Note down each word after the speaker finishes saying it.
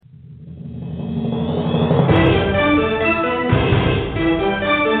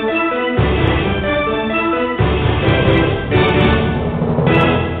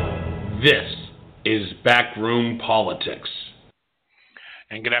Backroom Politics.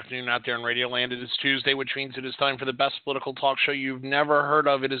 And good afternoon out there in Radio Land. It is Tuesday, which means it is time for the best political talk show you've never heard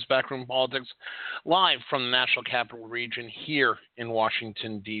of. It is Backroom Politics, live from the National Capital Region here in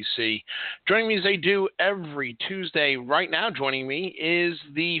Washington, D.C. Joining me as they do every Tuesday, right now joining me is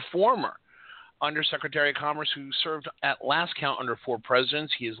the former Undersecretary of Commerce who served at last count under 4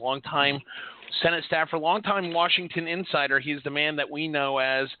 presidents. He is longtime Senate staffer, longtime Washington insider. He is the man that we know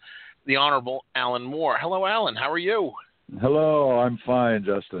as the Honorable Alan Moore. Hello, Alan. How are you? Hello, I'm fine,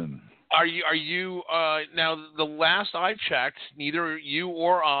 Justin. Are you now, the last I've checked, neither you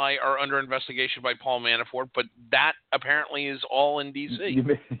or I are under investigation by Paul Manafort, but that apparently is all in D.C.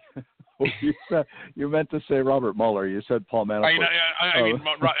 You meant to say Robert Mueller. You said Paul Manafort. I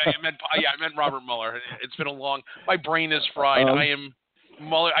meant Robert Mueller. It's been a long, my brain is fried. I am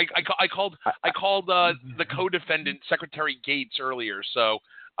Mueller. I called the co-defendant Secretary Gates earlier, so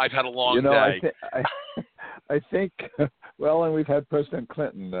I've had a long day. I think, well, and we've had President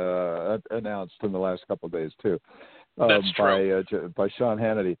Clinton announced in the last couple of days too. That's true. By Sean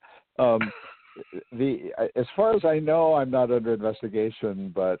Hannity. As far as I know, I'm not under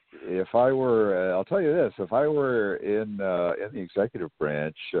investigation. But if I were, I'll tell you this: if I were in the executive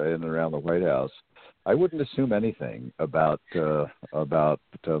branch in and around the White House, I wouldn't assume anything about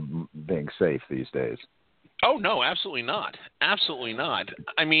being safe these days. Oh no, absolutely not. Absolutely not.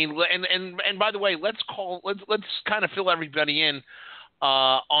 I mean, and by the way, let's kind of fill everybody in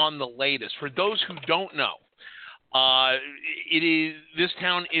on the latest. For those who don't know, this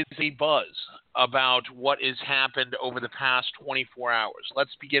town is a buzz about what has happened over the past 24 hours.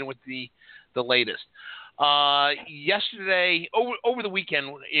 Let's begin with the latest. Yesterday, over the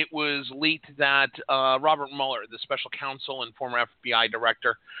weekend, it was leaked that Robert Mueller, the Special Counsel and former FBI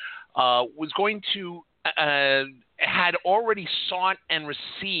director, was going to had already sought and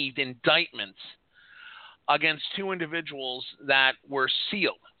received indictments against 2 individuals that were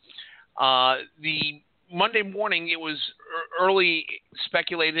sealed. The Monday morning, it was early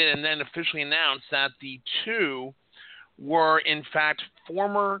speculated and then officially announced that the 2 were in fact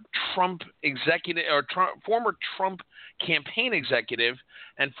former Trump executive or former Trump campaign executive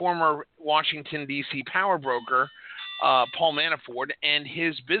and former Washington D.C. power broker Paul Manafort and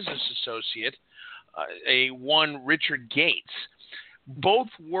his business associate, one Richard Gates. Both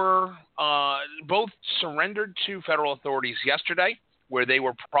surrendered to federal authorities yesterday, where they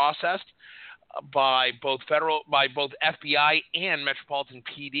were processed by both FBI and Metropolitan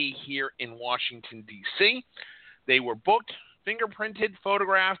PD here in Washington, D.C. They were booked, fingerprinted,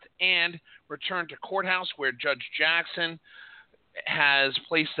 photographed, and returned to courthouse, where Judge Jackson has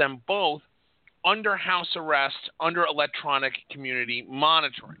placed them both under house arrest, under electronic community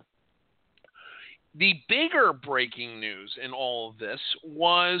monitoring. The bigger breaking news in all of this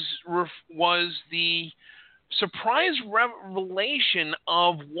was the surprise revelation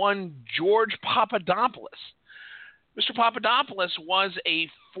of one George Pappadopolous. Mr. Pappadopolous was a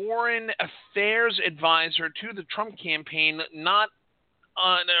foreign affairs advisor to the Trump campaign,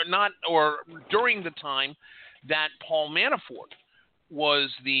 during the time that Paul Manafort was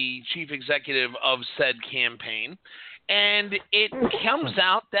the chief executive of said campaign. And it comes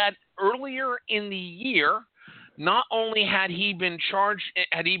out that earlier in the year, not only had he been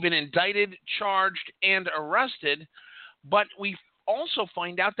indicted, charged, and arrested, but we also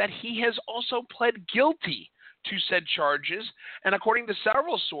find out that he has also pled guilty to said charges. And according to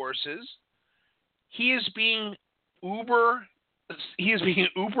several sources, he is being uber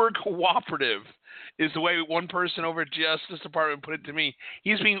cooperative, is the way one person over at Justice Department put it to me.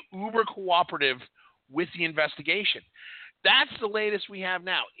 He's being uber cooperative with the investigation. That's the latest we have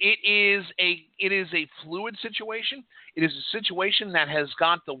now. It is a fluid situation. It is a situation that has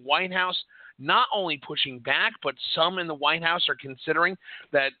got the White House not only pushing back, but some in the White House are considering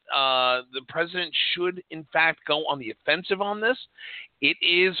that the president should, in fact, go on the offensive on this. It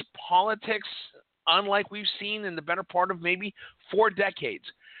is politics unlike we've seen in the better part of maybe 4 decades.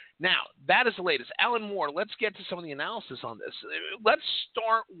 Now, that is the latest. Alan Moore, let's get to some of the analysis on this. Let's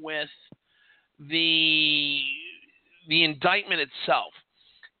start with the indictment itself.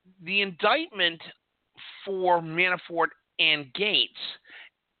 The indictment for Manafort and Gates,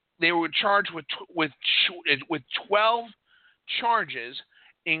 they were charged with 12 charges,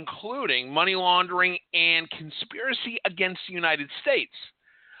 including money laundering and conspiracy against the United States.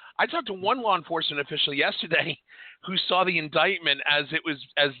 I talked to one law enforcement official yesterday who saw the indictment as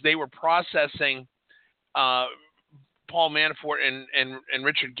they were processing Paul Manafort and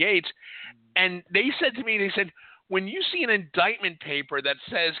Richard Gates, and they said to me, when you see an indictment paper that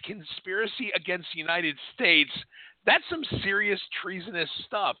says conspiracy against the United States, that's some serious treasonous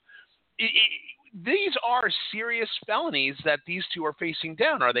stuff. these are serious felonies that these two are facing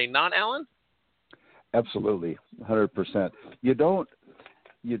down, are they not, Alan? Absolutely, 100%. You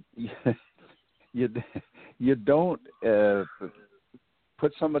don't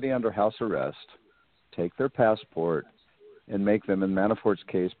put somebody under house arrest, take their passport, and make them, in Manafort's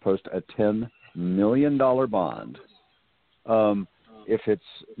case, post a $10 million bond if it's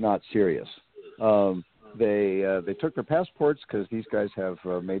not serious. They took their passports because these guys have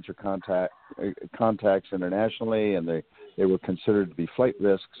major contacts internationally, and they were considered to be flight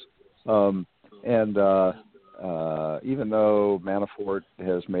risks. Even though Manafort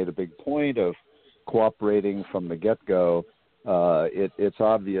has made a big point of cooperating from the get-go, it's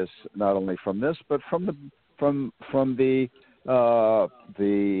obvious not only from this, but from the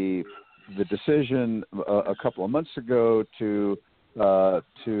decision a couple of months ago to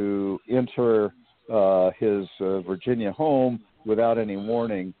enter his Virginia home without any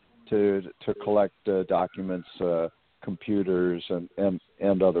warning to collect documents, computers,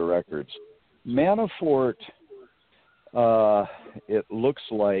 and other records. Manafort, it looks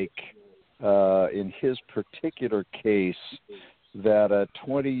like in his particular case that a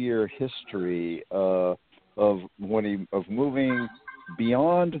 20-year history of moving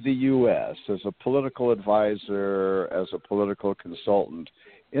beyond the U.S. as a political advisor, as a political consultant,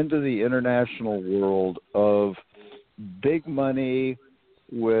 into the international world of big money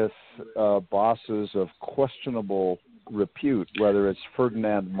with bosses of questionable repute, whether it's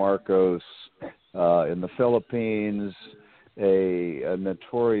Ferdinand Marcos in the Philippines, a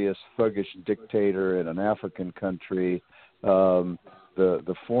notorious thuggish dictator in an African country,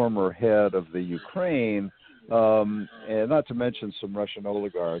 the former head of the Ukraine, and not to mention some Russian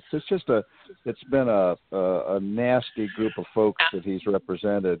oligarchs. It's been a nasty group of folks that he's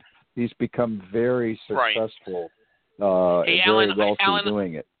represented. He's become very successful and very wealthy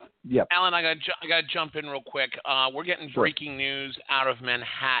doing it. Yep. Alan, I got to jump in real quick. We're getting breaking news out of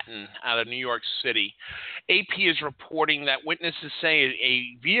Manhattan, out of New York City. AP is reporting that witnesses say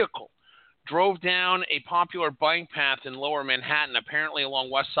a vehicle drove down a popular bike path in Lower Manhattan, apparently along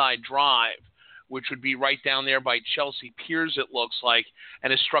West Side Drive, which would be right down there by Chelsea Piers, it looks like,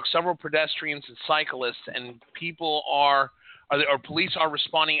 and has struck several pedestrians and cyclists, and police are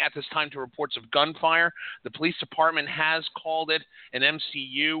responding at this time to reports of gunfire. The police department has called it an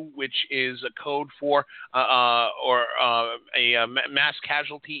MCU, which is a code for a mass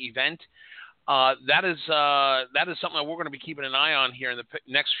casualty event. That is something that we're going to be keeping an eye on here in the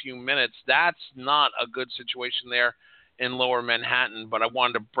next few minutes. That's not a good situation there in Lower Manhattan, but I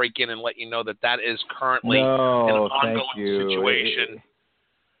wanted to break in and let you know that is currently an ongoing situation.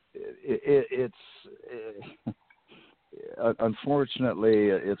 Unfortunately,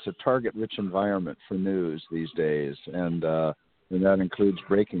 it's a target-rich environment for news these days, and that includes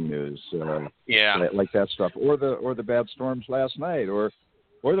breaking news, like that stuff, or the bad storms last night, or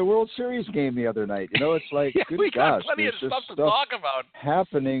the World Series game the other night. It's like, we got plenty of stuff to talk about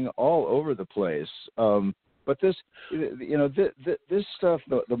happening all over the place. But this, this stuff,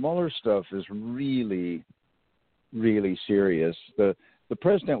 the Mueller stuff, is really, really serious. The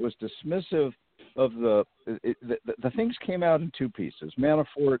president was dismissive of the things came out in two pieces.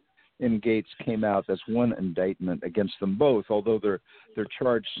 Manafort and Gates came out as one indictment against them both, although they're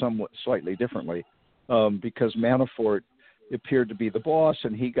charged slightly differently, because Manafort appeared to be the boss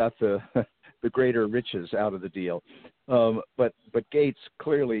and he got the greater riches out of the deal. But Gates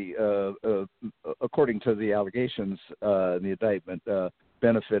clearly, according to the allegations in the indictment,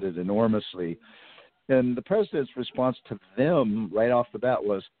 benefited enormously. And the president's response to them right off the bat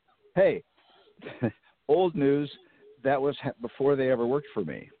was, hey, old news, that was before they ever worked for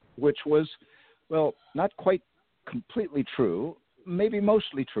me, which was, well, not quite completely true, maybe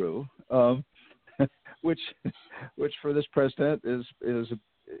mostly true, which for this president is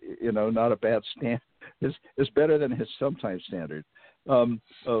not a bad is better than his sometimes standard of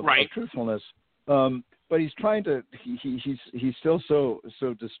truthfulness. But he's trying to he's still so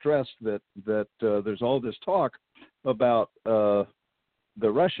distressed that there's all this talk about the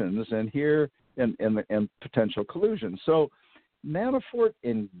Russians and potential collusion. So Manafort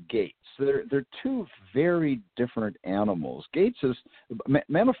and Gates, they're two very different animals.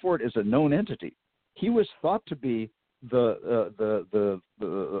 Manafort is a known entity. He was thought to be a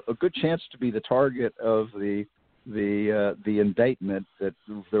good chance to be the target of the indictment that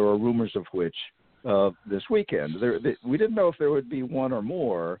there were rumors of which this weekend. We didn't know if there would be one or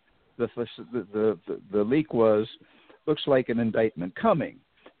more. The leak looks like an indictment coming.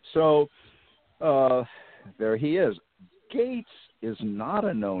 So there he is. Gates is not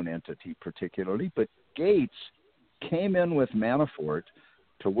a known entity particularly, but Gates came in with Manafort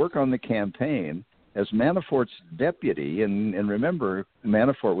to work on the campaign as Manafort's deputy, and remember,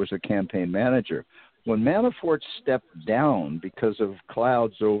 Manafort was a campaign manager. When Manafort stepped down because of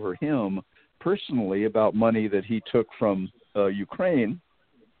clouds over him personally about money that he took from Ukraine,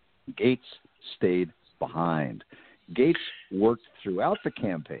 Gates stayed behind. Gates worked throughout the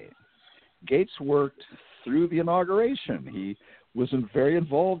campaign. Gates worked through the inauguration. He was very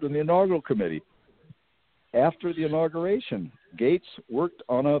involved in the inaugural committee. After the inauguration, Gates worked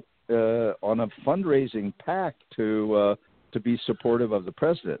on a fundraising PAC to be supportive of the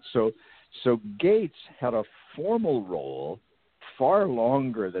president. So Gates had a formal role far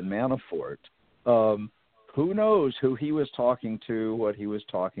longer than Manafort. Who knows who he was talking to, what he was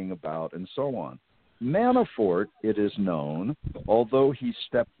talking about, and so on. Manafort, it is known, although he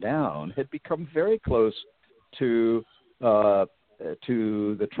stepped down, had become very close to the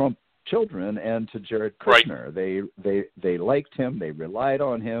Trump children and to Jared Kushner. Right. They liked him. They relied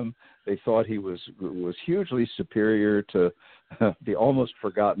on him. They thought he was hugely superior to the almost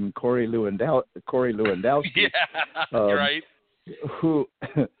forgotten Corey Lewandowski. Yeah, right. Who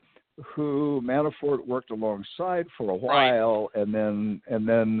Manafort worked alongside for a while, right. and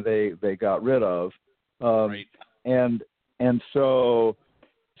then they got rid of. Right. And so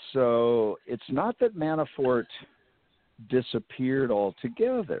it's not that Manafort disappeared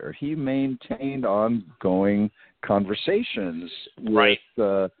altogether. He maintained ongoing conversations with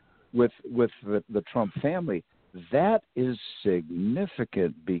the Trump family. That is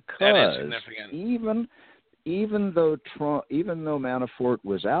significant because even though Manafort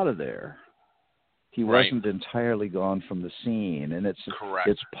was out of there, he wasn't entirely gone from the scene, and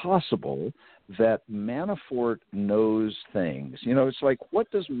it's possible that Manafort knows things. You know, it's like, what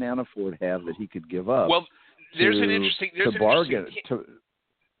does Manafort have that he could give up? Well, there's an interesting Yeah.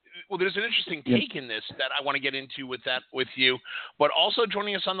 take in this that I want to get into with you. But also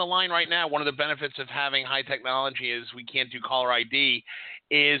joining us on the line right now, one of the benefits of having high technology is we can't do caller ID.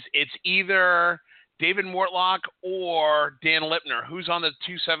 Is it's either David Mortlock or Dan Lipner. Who's on the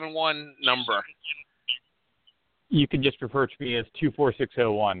 271 number? You can just refer to me as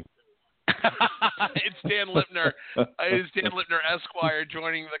 24601. It's Dan Lipner. It's Dan Lipner, Esquire,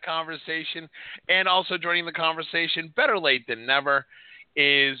 joining the conversation. And also joining the conversation, better late than never,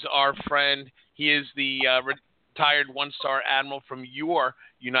 is our friend. He is the retired one-star admiral from your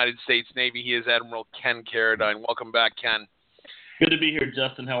United States Navy. He is Admiral Ken Carradine. Welcome back, Ken. Good to be here,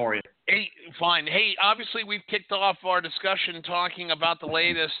 Justin. How are you? Hey, fine. Hey, obviously we've kicked off our discussion talking about the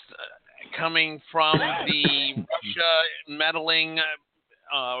latest coming from the Russia meddling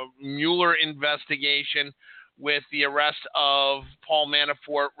Mueller investigation with the arrest of Paul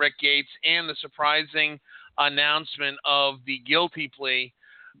Manafort, Rick Gates, and the surprising announcement of the guilty plea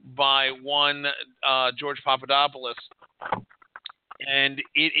by one George Pappadopolous. And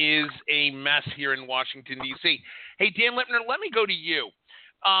it is a mess here in Washington, D.C. Hey, Dan Lipner, let me go to you.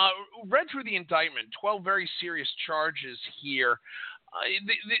 Read through the indictment, 12 very serious charges here.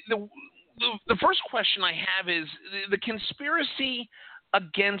 The first question I have is the conspiracy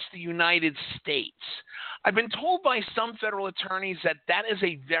against the United States. I've been told by some federal attorneys that is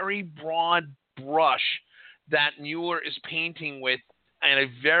a very broad brush that Mueller is painting with, and a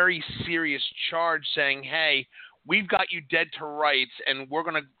very serious charge saying, hey, we've got you dead to rights and we're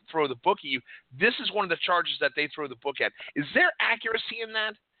going to throw the book at you. This is one of the charges that they throw the book at. Is there accuracy in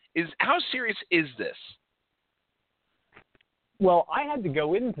that? How serious is this? Well, I had to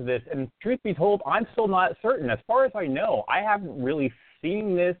go into this, and truth be told, I'm still not certain. As far as I know, I haven't really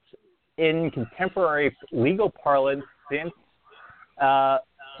seen this in contemporary legal parlance since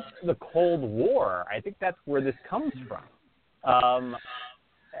the Cold War. I think that's where this comes from.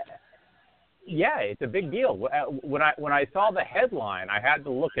 Yeah, it's a big deal. When I saw the headline, I had to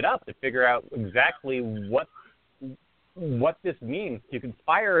look it up to figure out exactly what this means. To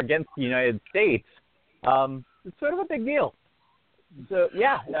conspire against the United States, it's sort of a big deal. So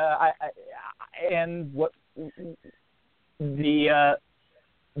yeah, and what the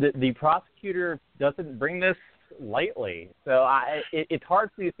prosecutor doesn't bring this lightly. So it's hard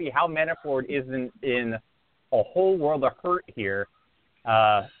for me to see how Manafort isn't in a whole world of hurt here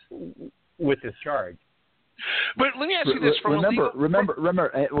with this charge. But let me ask you this: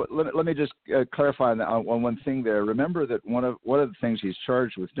 let me just clarify on one thing there. Remember that one of the things he's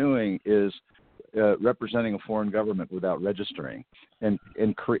charged with doing is representing a foreign government without registering, and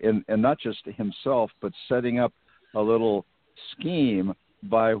not just himself, but setting up a little scheme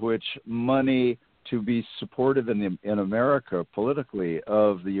by which money to be supportive in America politically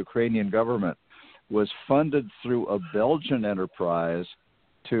of the Ukrainian government was funded through a Belgian enterprise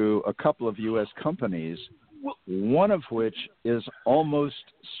to a couple of U.S. companies, one of which is almost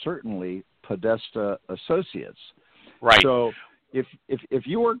certainly Podesta Associates. Right. So if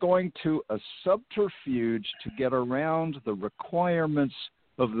you are going to a subterfuge to get around the requirements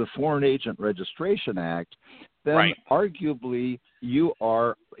of the Foreign Agent Registration Act, then arguably you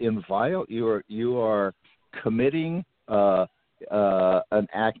are you are committing an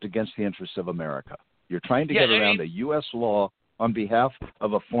act against the interests of America. You're trying to get around a U.S. law on behalf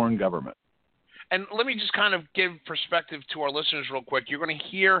of a foreign government. And let me just kind of give perspective to our listeners real quick. You're going to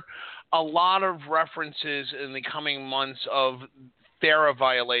hear a lot of references in the coming months of FARA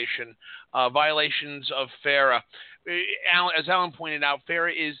violations of FARA. As Alan pointed out,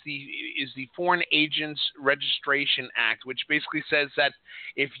 FARA is the Foreign Agents Registration Act, which basically says that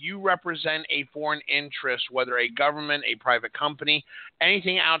if you represent a foreign interest, whether a government, a private company,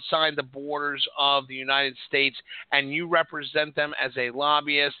 anything outside the borders of the United States, and you represent them as a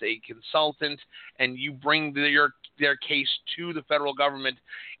lobbyist, a consultant, and you bring their case to the federal government,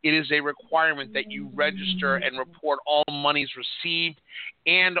 it is a requirement that you register and report all monies received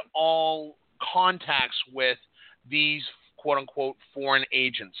and all contacts with these quote-unquote foreign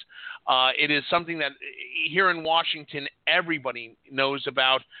agents. It is something that here in Washington everybody knows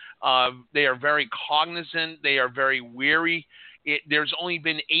about. They are very cognizant. They are very wary. There's only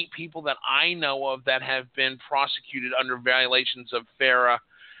been 8 people that I know of that have been prosecuted under violations of FARA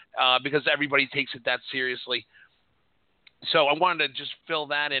because everybody takes it that seriously. So I wanted to just fill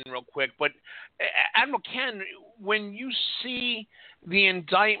that in real quick. But Admiral Ken, when you see the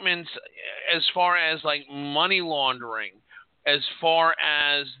indictments as far as like money laundering, as far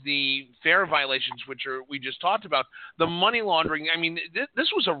as the FARA violations, which we just talked about, the money laundering, I mean,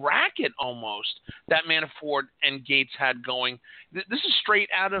 this was a racket almost that Manafort and Gates had going. This is straight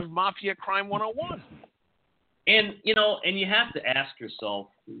out of Mafia Crime 101. And, and you have to ask yourself,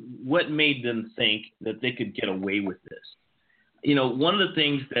 what made them think that they could get away with this? One of the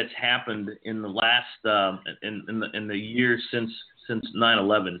things that's happened in the last in the years since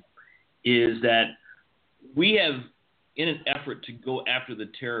 9/11 is that we have, in an effort to go after the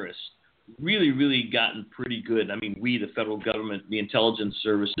terrorists, really gotten pretty good. I mean, we, the federal government, the intelligence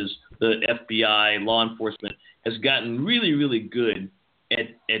services, the FBI, law enforcement, has gotten really good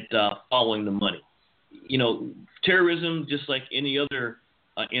at following the money. Terrorism, just like any other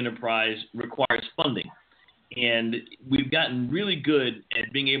enterprise, requires funding. And we've gotten really good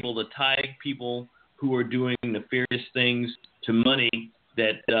at being able to tie people who are doing nefarious things to money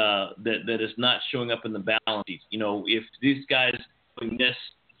that is not showing up in the balance sheet. If these guys doing this,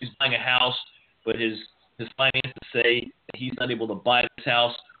 he's buying a house, but his finances say that he's not able to buy this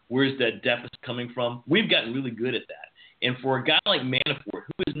house, where's that deficit coming from? We've gotten really good at that. And for a guy like Manafort,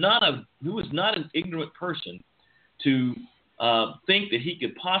 who is not an ignorant person, to think that he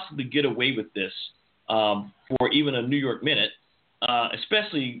could possibly get away with this for even a New York Minute,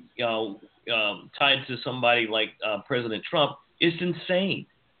 especially tied to somebody like President Trump, is insane,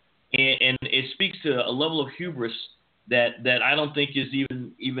 and it speaks to a level of hubris that I don't think is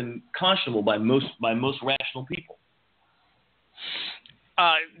even conscionable by most rational people.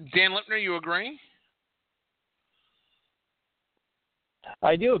 Dan Lipner, you agree?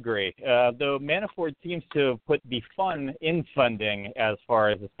 I do agree, though Manafort seems to put the fun in funding as far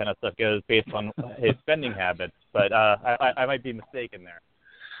as this kind of stuff goes based on his spending habits, but I might be mistaken there.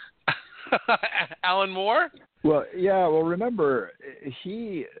 Alan Moore? Well, yeah, remember,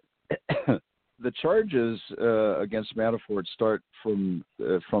 the charges against Manafort start from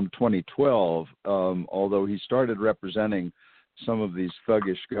 2012, although he started representing some of these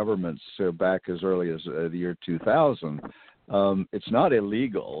thuggish governments back as early as the year 2000. It's not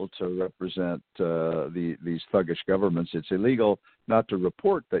illegal to represent these thuggish governments. It's illegal not to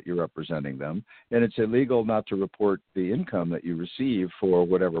report that you're representing them, and it's illegal not to report the income that you receive for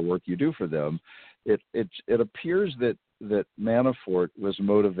whatever work you do for them. It appears that Manafort was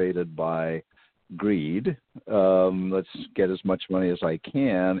motivated by greed. Let's get as much money as I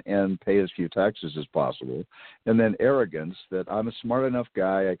can and pay as few taxes as possible. And then arrogance, that I'm a smart enough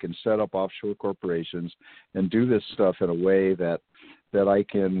guy, I can set up offshore corporations and do this stuff in a way that I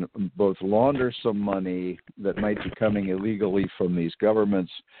can both launder some money that might be coming illegally from these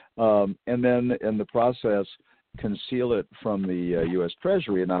governments, and then in the process conceal it from the U.S.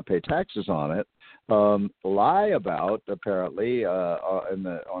 Treasury and not pay taxes on it. Lie about, apparently,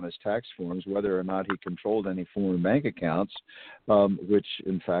 on his tax forms, whether or not he controlled any foreign bank accounts, which,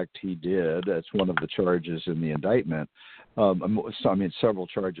 in fact, he did. That's one of the charges in the indictment. Several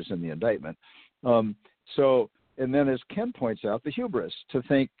charges in the indictment. And then, as Ken points out, the hubris to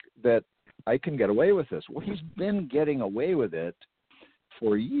think that I can get away with this. Well, he's been getting away with it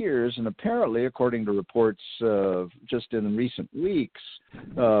for years, and apparently, according to reports just in recent weeks,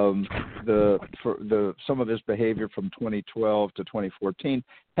 some of his behavior from 2012 to 2014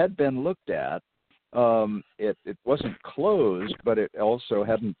 had been looked at. It wasn't closed, but it also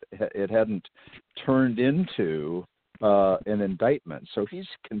hadn't turned into an indictment. So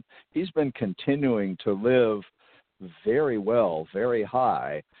he's been continuing to live very well, very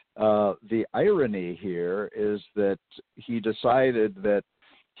high. The irony here is that he decided that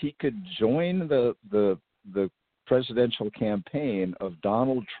he could join the presidential campaign of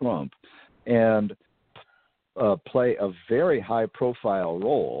Donald Trump and play a very high-profile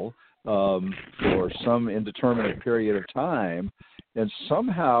role for some indeterminate period of time, and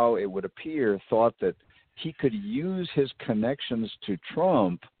somehow it would appear thought that he could use his connections to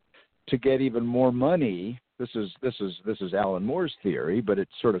Trump to get even more money. This is Alan Moore's theory, but it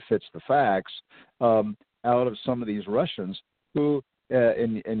sort of fits the facts, out of some of these Russians who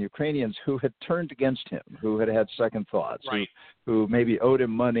and Ukrainians who had turned against him, who had second thoughts, right. who maybe owed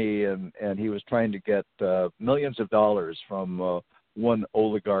him money, and he was trying to get millions of dollars from one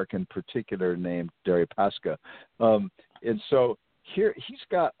oligarch in particular named Deripaska. And so here he's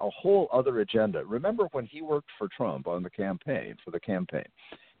got a whole other agenda. Remember when he worked for Trump on the campaign,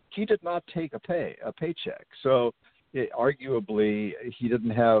 he did not take a paycheck. So arguably he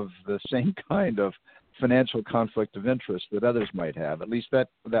didn't have the same kind of financial conflict of interest that others might have. At least that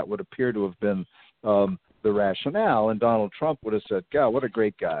would appear to have been the rationale. And Donald Trump would have said, God, what a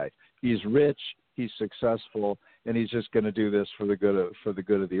great guy. He's rich, he's successful, and he's just going to do this for the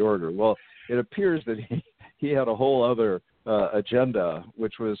good of the order. Well, it appears that he had a whole other agenda,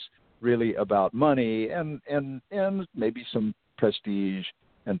 which was really about money and maybe some prestige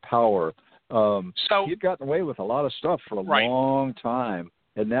and power. So he'd gotten away with a lot of stuff for a long time,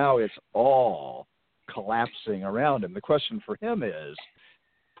 and now it's all collapsing around him. The question for him is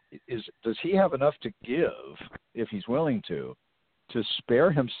does he have enough to give, if he's willing to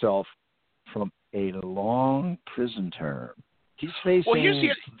spare himself from a long prison term? He's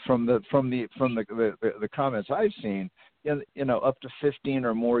facing, from the comments I've seen, up to 15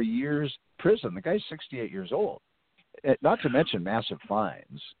 or more years prison. The guy's 68 years old. Not to mention massive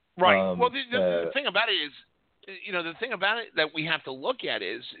fines. Right. Well, the thing about it is, the thing about it that we have to look at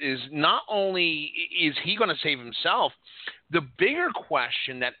is not only is he going to save himself, the bigger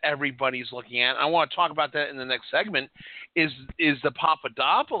question that everybody's looking at, I want to talk about that in the next segment, is the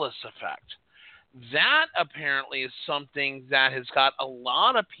Papadopoulos effect. That apparently is something that has got a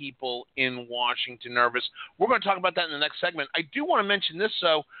lot of people in Washington nervous. We're going to talk about that in the next segment. I do want to mention this,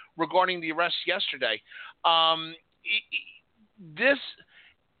 though, regarding the arrest yesterday. This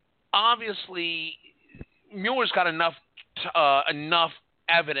obviously, Mueller's got enough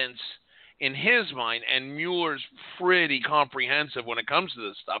evidence in his mind, and Mueller's pretty comprehensive when it comes to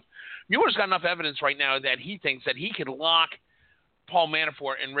this stuff. Mueller's got enough evidence right now that he thinks that he could lock Paul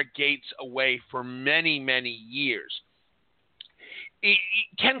Manafort and Rick Gates away for many, many years.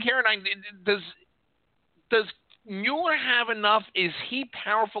 Ken Carradine, does Mueller have enough? Is he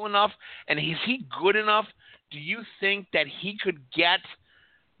powerful enough? And is he good enough? Do you think that he could get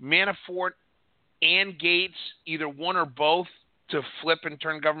Manafort and Gates, either one or both, to flip and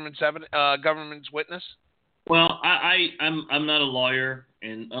turn government's witness? Well, I'm not a lawyer,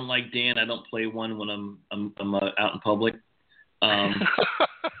 and unlike Dan, I don't play one when I'm out in public.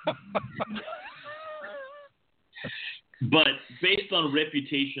 But based on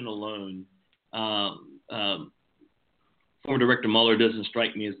reputation alone, former Director Mueller doesn't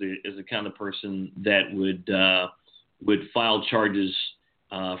strike me as the kind of person that would file charges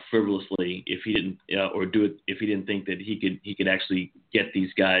frivolously if he didn't or do it if he didn't think that he could actually get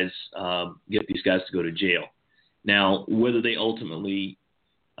these guys to go to jail. Now, whether they ultimately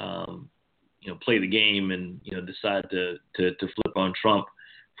play the game and decide to flip on Trump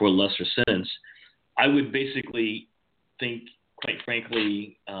for a lesser sentence, I would basically think, quite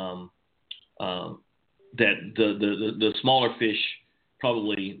frankly, that the smaller fish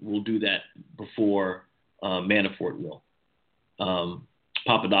probably will do that before Manafort will.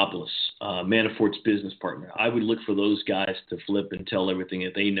 Pappadopolous, Manafort's business partner. I would look for those guys to flip and tell everything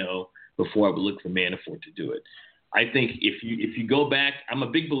that they know before I would look for Manafort to do it. I think if you go back, I'm a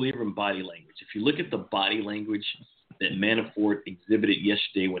big believer in body language. If you look at the body language that Manafort exhibited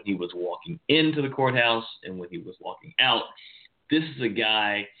yesterday when he was walking into the courthouse and when he was walking out, this is a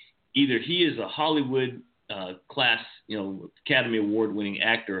guy, either he is a Hollywood class, Academy Award winning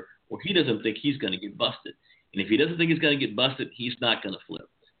actor, or he doesn't think he's going to get busted. And if he doesn't think he's going to get busted, he's not going to flip.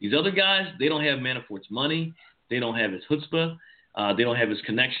 These other guys, they don't have Manafort's money. They don't have his chutzpah. They don't have his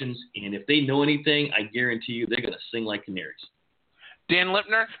connections. And if they know anything, I guarantee you they're going to sing like canaries. Dan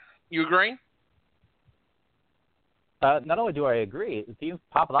Lipner, you agree? Not only do I agree, it seems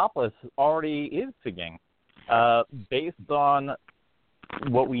Papadopoulos already is singing. Based on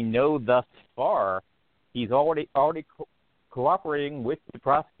what we know thus far, he's already cooperating with the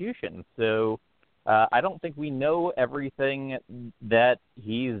prosecution. So I don't think we know everything that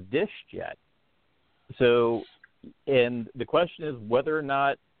he's dished yet. So, and the question is whether or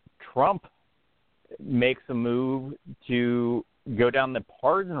not Trump makes a move to go down the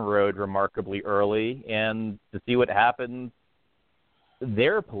pardon road remarkably early and to see what happens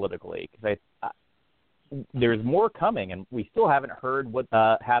there politically. Because there's more coming, and we still haven't heard what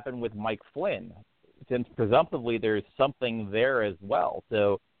happened with Mike Flynn, since presumptively there's something there as well.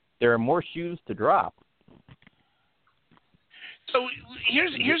 So there are more shoes to drop. So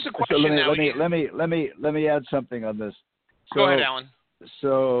here's the question. So let me add something on this. Go ahead, Alan.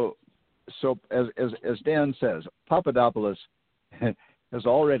 So as Dan says, Papadopoulos has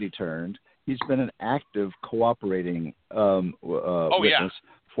already turned. He's been an active cooperating witness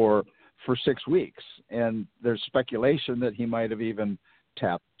for 6 weeks, and there's speculation that he might have even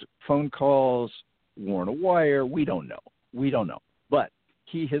tapped phone calls, worn a wire. We don't know. But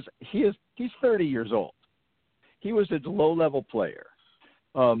he's 30 years old. He was a low-level player,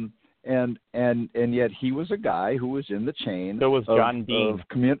 and yet he was a guy who was in the chain. So was John Dean. Of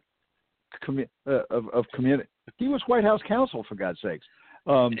community. He was White House counsel, for God's sakes.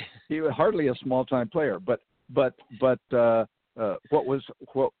 He was hardly a small-time player. But what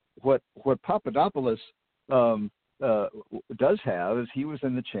Papadopoulos does have is he was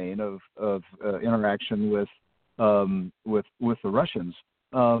in the chain of interaction with the Russians,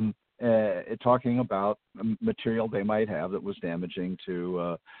 talking about material they might have that was damaging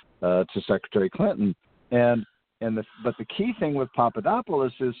to Secretary Clinton. But the key thing with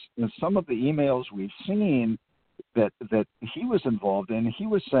Papadopoulos is in some of the emails we've seen that he was involved in, he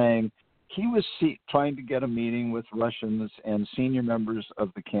was saying he was trying to get a meeting with Russians and senior members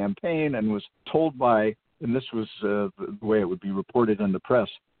of the campaign, and was told by, and this was the way it would be reported in the press,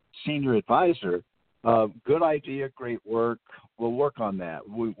 senior advisor, good idea, great work, we'll work on that.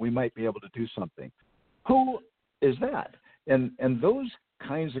 We might be able to do something. Who is that? And those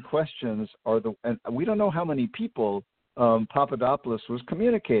kinds of questions and we don't know how many people Papadopoulos was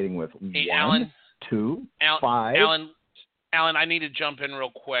communicating with. Hey, 1, Alan, 2, 5. Alan, I need to jump in real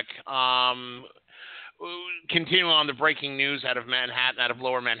quick. Continuing on the breaking news out of Manhattan, out of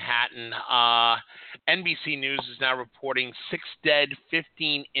Lower Manhattan, NBC News is now reporting 6 dead,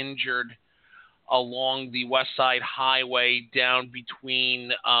 15 injured along the West Side Highway, down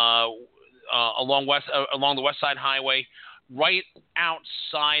between along the West Side Highway, right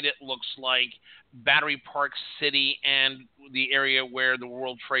outside, it looks like, Battery Park City and the area where the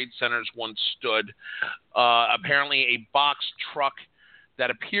World Trade Centers once stood. Apparently a box truck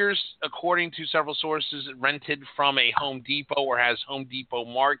that appears, according to several sources, rented from a Home Depot or has Home Depot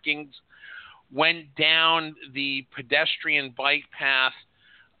markings, went down the pedestrian bike path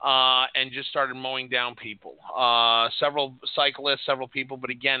and just started mowing down people. Several cyclists, several people, but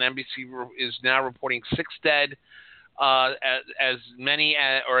again, NBC is now reporting 6 dead, as many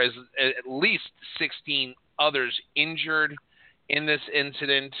or as at least 16 others injured in this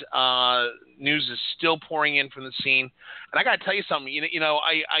incident. News is still pouring in from the scene, and I got to tell you something.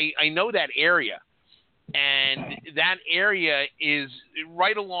 I know that area, and that area is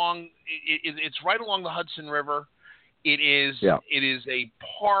right along. It's right along the Hudson River. It is a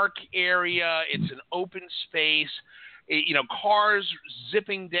park area. It's an open space. Cars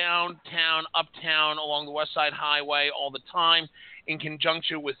zipping downtown, uptown, along the West Side Highway all the time, in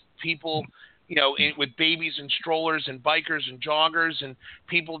conjunction with people, with babies and strollers and bikers and joggers and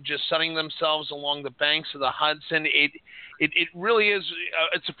people just sunning themselves along the banks of the Hudson. It really is.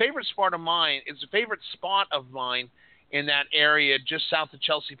 It's a favorite spot of mine. It's a favorite spot of mine in that area, just south of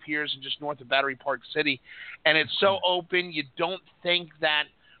Chelsea Piers and just north of Battery Park City, and it's so open. You don't think that.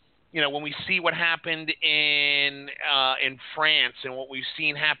 When we see what happened in France and what we've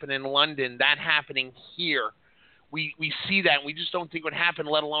seen happen in London, that happening here, we see that, and we just don't think it would happen,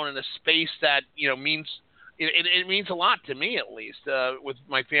 let alone in a space that means it means a lot to me, at least, with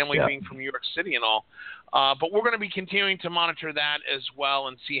my family being from New York City and all. But we're going to be continuing to monitor that as well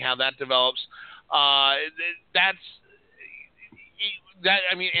and see how that develops.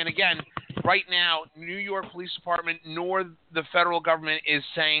 And again, right now, New York Police Department nor the federal government is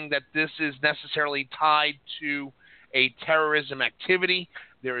saying that this is necessarily tied to a terrorism activity.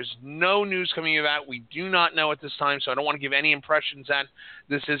 There is no news coming about. We do not know at this time, so I don't want to give any impressions that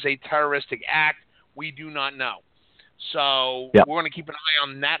this is a terroristic act. We do not know. So Yep. we're going to keep an eye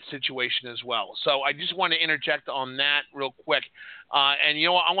on that situation as well. So I just want to interject on that real quick. And you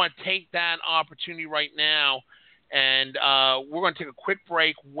know what? I want to take that opportunity right now, and we're going to take a quick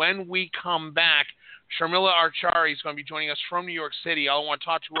break. When we come back, Sharmila Archari is going to be joining us from New York City. I want to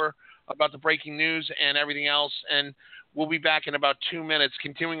talk to her about the breaking news and everything else, and we'll be back in about 2 minutes,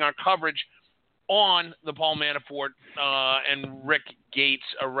 continuing our coverage on the Paul Manafort and Rick Gates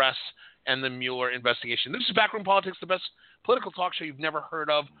arrests and the Mueller investigation. This is Backroom Politics, the best political talk show you've never heard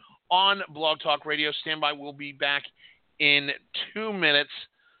of on Blog Talk Radio. Stand by. We'll be back in 2 minutes.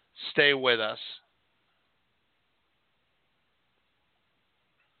 Stay with us.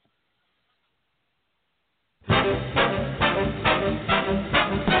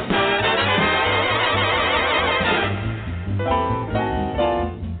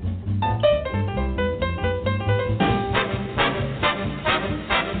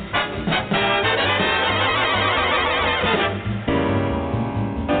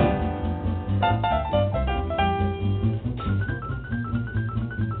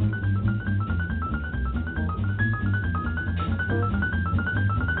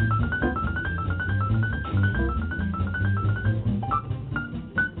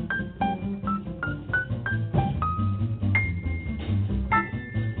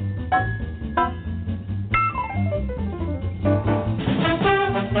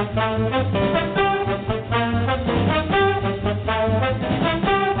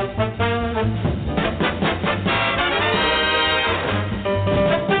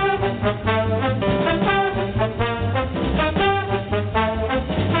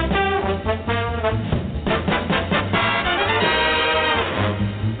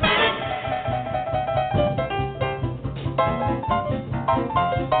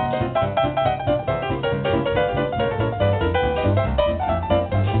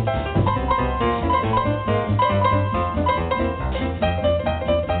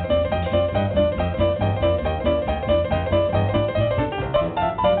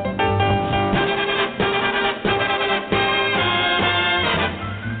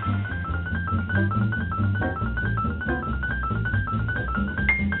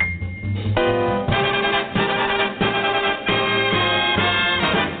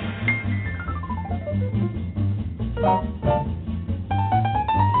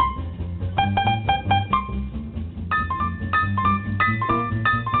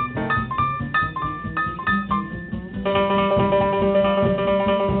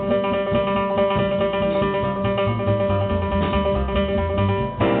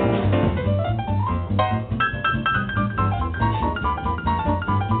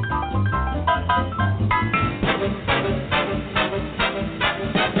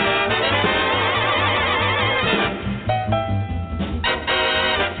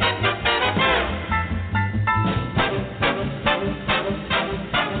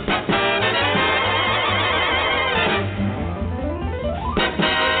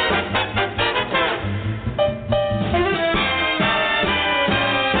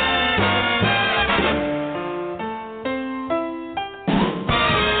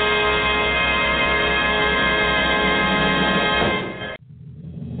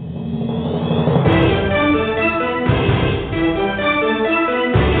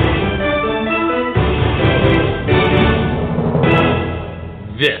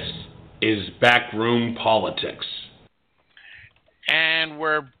 Backroom Politics. And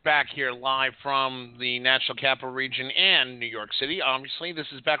we're back here live from the National Capital Region and New York City. Obviously, this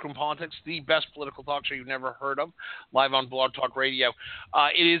is Backroom Politics, the best political talk show you've never heard of, live on Blog Talk Radio.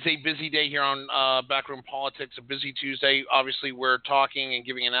 It is a busy day here on Backroom Politics, a busy Tuesday. Obviously, we're talking and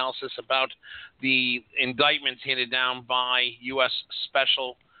giving analysis about the indictments handed down by U.S.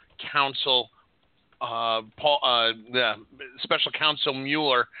 Special Counsel the Special Counsel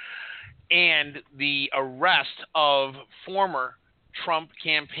Mueller, and the arrest of former Trump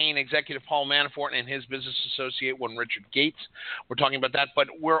campaign executive Paul Manafort and his business associate, one Richard Gates. We're talking about that, but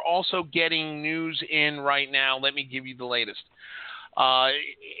we're also getting news in right now. Let me give you the latest.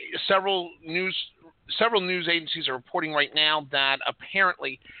 Several news agencies are reporting right now that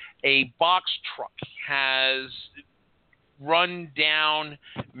apparently a box truck has run down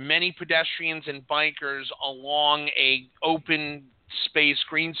many pedestrians and bikers along a open space,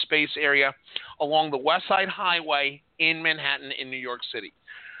 green space area along the West Side Highway in Manhattan in New York City.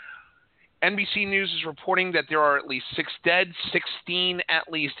 NBC News is reporting that there are at least 6 dead, 16 at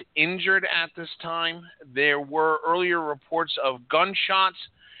least injured at this time. There were earlier reports of gunshots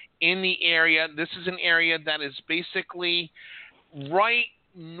in the area. This is an area that is basically right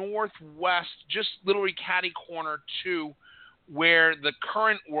northwest, just literally catty corner to where the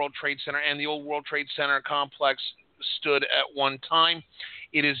current World Trade Center and the old World Trade Center complex stood at one time.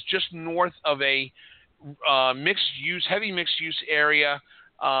 It is just north of a heavy mixed-use area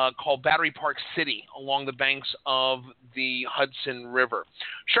called Battery Park City along the banks of the Hudson River.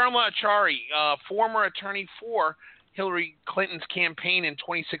 Sharmila Achari, former attorney for Hillary Clinton's campaign in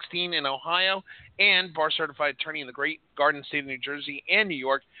 2016 in Ohio and bar-certified attorney in the Great Garden State of New Jersey and New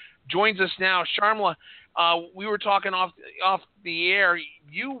York, joins us now. Sharmila, we were talking off the air.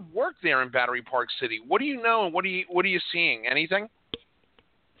 You work there in Battery Park City. What do you know and what are you seeing? Anything?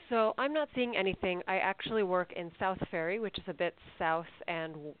 So I'm not seeing anything. I actually work in South Ferry, which is a bit south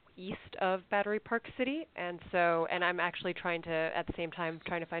and east of Battery Park City, and I'm actually trying to, at the same time,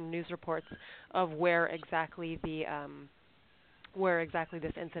 trying to find news reports of where exactly this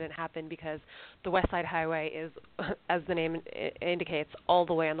incident happened, because the West Side Highway is, as the name indicates, all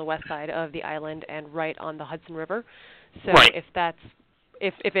the way on the west side of the island and right on the Hudson River. So right.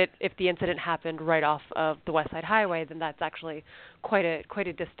 If the incident happened right off of the West Side Highway, then that's actually quite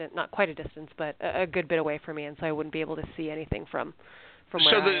a distance, not quite a distance, but a good bit away from me, and so I wouldn't be able to see anything from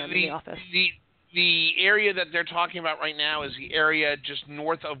where I am in the office. The area that they're talking about right now is the area just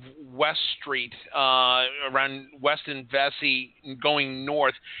north of West Street, around West and Vesey, going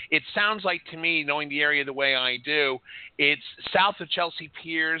north. It sounds like to me, knowing the area the way I do, it's south of Chelsea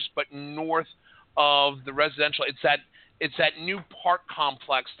Piers, but north of the residential. It's that new park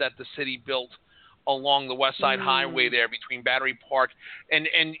complex that the city built along the West Side Highway there between Battery Park. And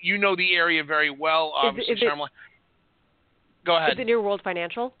you know the area very well, obviously, Sharmila. Go ahead. Is it near World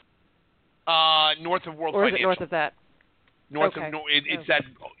Financial? North of World Financial. Or is it north of that? It's that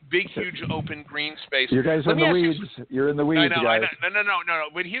big, huge open green space. You guys are in the weeds. You're in the weeds, guys. No.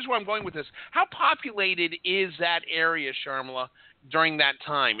 But here's where I'm going with this. How populated is that area, Sharmila, during that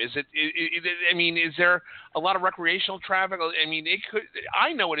time? Is there a lot of recreational traffic? I mean,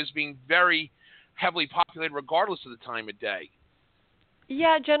 I know it as being very heavily populated regardless of the time of day.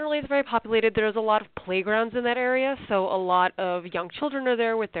 Yeah, generally it's very populated. There's a lot of playgrounds in that area, so a lot of young children are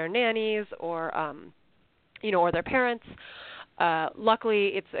there with their nannies or their parents.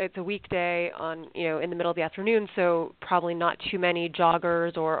 Luckily, it's a weekday in the middle of the afternoon, so probably not too many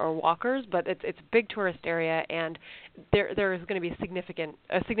joggers or walkers. But it's a big tourist area, and there is going to be a significant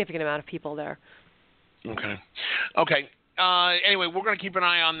amount of people there. Okay. Anyway, we're going to keep an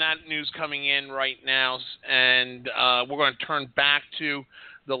eye on that news coming in right now, and we're going to turn back to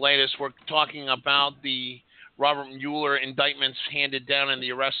the latest. We're talking about the Robert Mueller indictments handed down in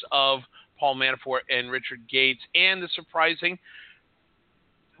the arrest of Paul Manafort and Richard Gates, and the surprising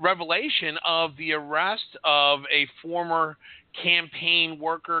revelation of the arrest of a former campaign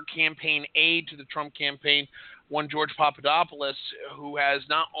worker, campaign aide to the Trump campaign, one George Pappadopolous, who has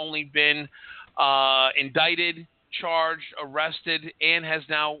not only been indicted, charged, arrested, and has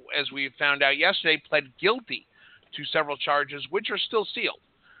now, as we found out yesterday, pled guilty to several charges, which are still sealed.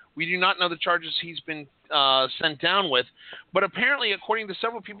 We do not know the charges he's been sent down with, but apparently, according to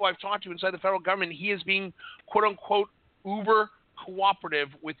several people I've talked to inside the federal government, he is being, quote-unquote, uber cooperative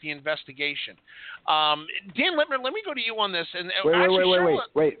with the investigation. Dan Littman, let me go to you on this. And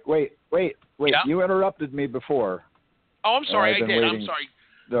Wait. Yeah? You interrupted me before. Oh, I'm sorry. I did. I'm sorry.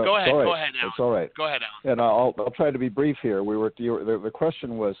 No, go ahead, Alan. It's all right. Go ahead, Alan. And I'll try to be brief here. The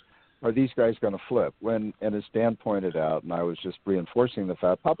question was, are these guys going to flip? And as Dan pointed out, and I was just reinforcing the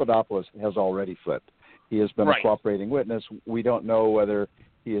fact, Papadopoulos has already flipped. He has been a cooperating witness. We don't know whether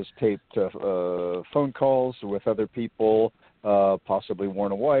he has taped phone calls with other people, possibly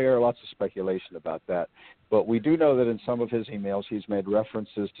worn a wire, lots of speculation about that. But we do know that in some of his emails, he's made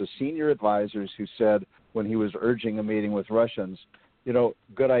references to senior advisors who said when he was urging a meeting with Russians,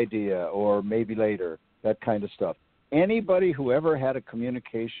 good idea, or maybe later, that kind of stuff. Anybody who ever had a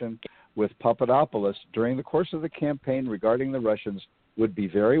communication with Papadopoulos during the course of the campaign regarding the Russians would be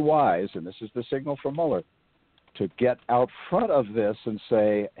very wise, and this is the signal from Mueller, to get out front of this and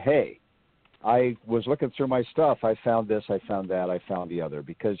say, hey, I was looking through my stuff. I found this, I found that, I found the other,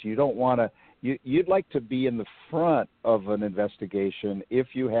 because you don't want to you'd like to be in the front of an investigation if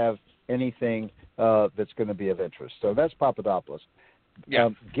you have anything that's going to be of interest. So that's Papadopoulos. Yeah.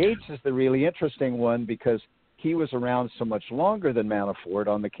 Gates is the really interesting one because he was around so much longer than Manafort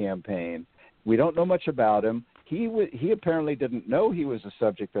on the campaign. We don't know much about him. He apparently didn't know he was the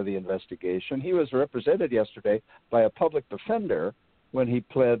subject of the investigation. He was represented yesterday by a public defender when he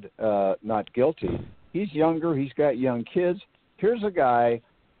pled not guilty. He's younger. He's got young kids. Here's a guy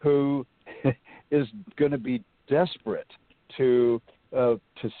who is going to be desperate to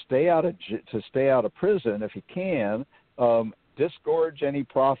stay out of prison if he can, disgorge any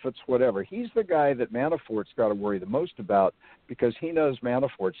profits, whatever. He's the guy that Manafort's got to worry the most about because he knows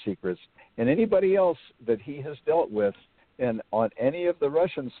Manafort's secrets. And anybody else that he has dealt with and on any of the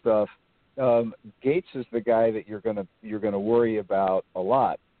Russian stuff, Gates is the guy that you're gonna worry about a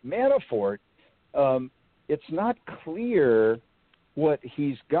lot. Manafort, it's not clear what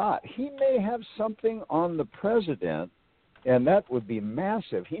he's got. He may have something on the president, and that would be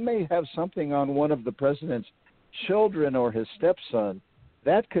massive. He may have something on one of the president's children or his stepson.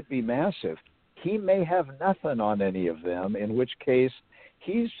 That could be massive. He may have nothing on any of them, in which case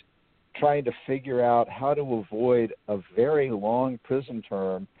he's trying to figure out how to avoid a very long prison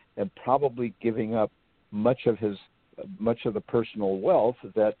term and probably giving up much of the personal wealth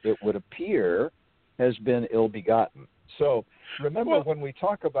that it would appear has been ill-begotten. So remember, when we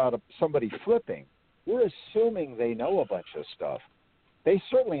talk about somebody flipping, we're assuming they know a bunch of stuff. They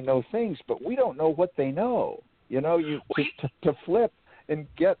certainly know things, but we don't know what they know. To flip and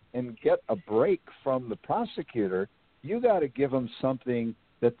get a break from the prosecutor, you got to give them something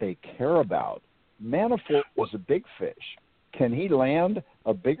that they care about. Manafort was a big fish. Can he land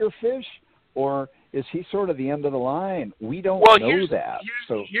a bigger fish, or is he sort of the end of the line? We don't know that.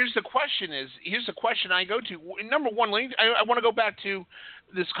 Here's the question I go to. Number one, I want to go back to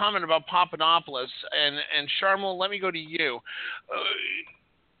this comment about Pappadopolous and Sharmila. Let me go to you.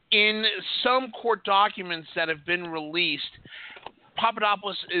 In some court documents that have been released,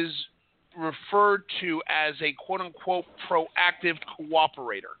 Pappadopolous is referred to as a quote-unquote proactive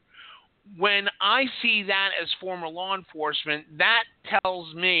cooperator. When I see that as former law enforcement, that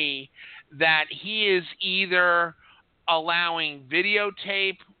tells me that he is either allowing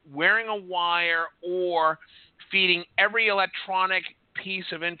videotape, wearing a wire, or feeding every electronic piece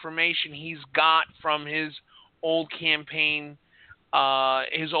of information he's got from his old campaign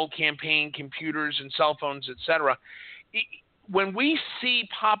computers and cell phones, etc. When we see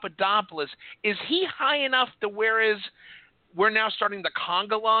Pappadopolous, is he high enough to whereas we're now starting the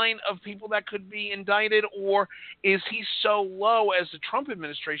conga line of people that could be indicted, or is he so low, as the Trump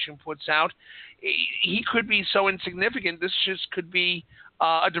administration puts out, he could be so insignificant this just could be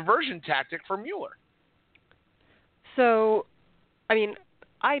a diversion tactic for Mueller? So, I mean,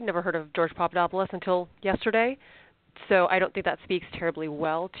 I'd never heard of George Pappadopolous until yesterday, so I don't think that speaks terribly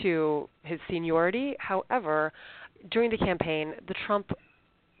well to his seniority. However, during the campaign, the Trump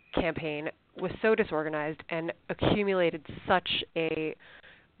campaign was so disorganized and accumulated such a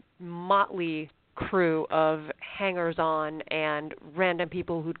motley crew of hangers-on and random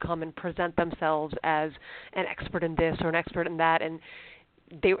people who'd come and present themselves as an expert in this or an expert in that. And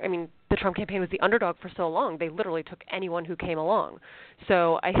the Trump campaign was the underdog for so long. They literally took anyone who came along.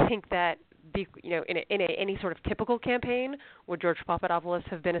 So I think that in any sort of typical campaign, would George Pappadopolous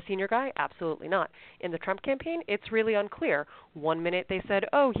have been a senior guy? Absolutely not. In the Trump campaign, it's really unclear. One minute they said,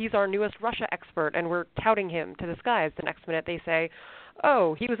 oh, he's our newest Russia expert, and we're touting him to the skies. The next minute they say,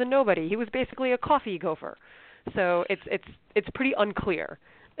 oh, he was a nobody. He was basically a coffee gopher. So it's pretty unclear.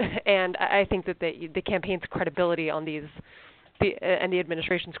 And I think that the campaign's credibility on these, and the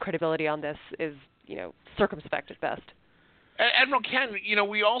administration's credibility on this is, circumspect at best. Admiral Ken,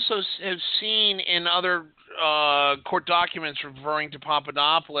 we also have seen in other court documents referring to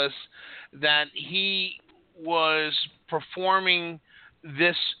Pappadopolous that he was performing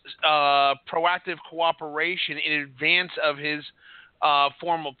this proactive cooperation in advance of his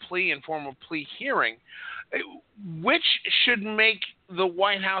formal plea and formal plea hearing. Which should make the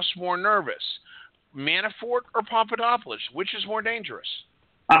White House more nervous, Manafort or Pappadopolous? Which is more dangerous?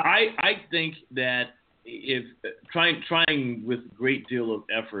 I think that if trying with a great deal of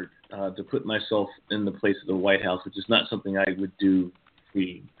effort to put myself in the place of the White House, which is not something I would do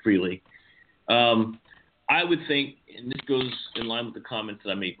freely, I would think, and this goes in line with the comments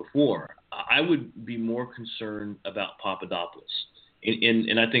that I made before, I would be more concerned about Pappadopolous.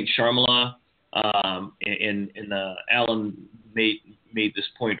 And I think Sharmila and Alan made this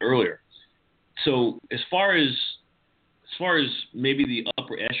point earlier. So as far as maybe the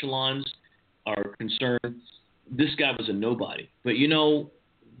upper echelons are concerned, this guy was a nobody. But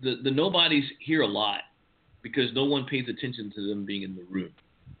the nobodies hear a lot because no one pays attention to them being in the room.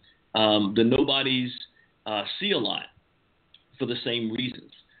 The nobodies see a lot for the same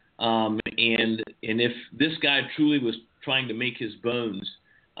reasons. And if this guy truly was trying to make his bones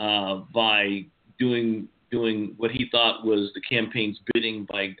by doing what he thought was the campaign's bidding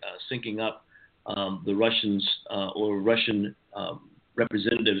by syncing up the Russians or Russian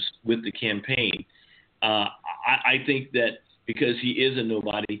representatives with the campaign, I think that because he is a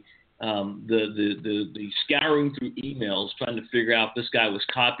nobody, the scouring through emails trying to figure out if this guy was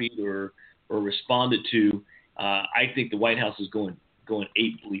copied or responded to, I think the White House is going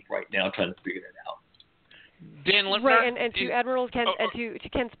ape bleep right now trying to figure that out. Dan Lipner, right, and to Admiral Ken, and to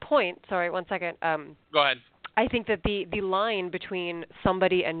Ken's point, sorry, 1 second. Go ahead. I think that the line between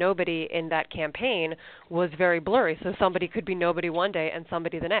somebody and nobody in that campaign was very blurry. So somebody could be nobody one day and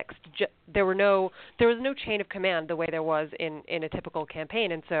somebody the next. There was no chain of command the way there was in a typical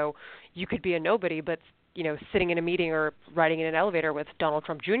campaign, and so you could be a nobody, but sitting in a meeting or riding in an elevator with Donald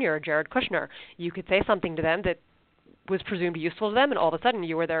Trump Jr. or Jared Kushner, you could say something to them that was presumed useful to them, and all of a sudden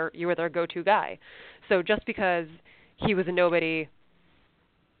you were their go-to guy. So just because he was a nobody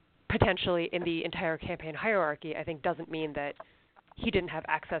potentially in the entire campaign hierarchy, I think doesn't mean that he didn't have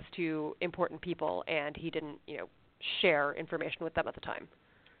access to important people and he didn't, share information with them at the time.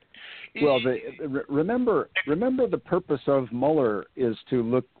 Well, remember the purpose of Mueller is to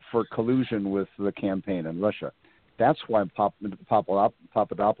look for collusion with the campaign in Russia. That's why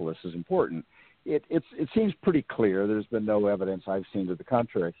Papadopolous is important. It seems pretty clear. There's been no evidence I've seen to the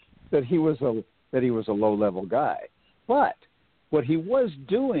contrary that he was a low-level guy, but what he was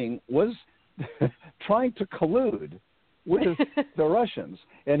doing was trying to collude with the Russians,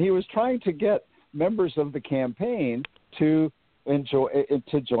 and he was trying to get members of the campaign to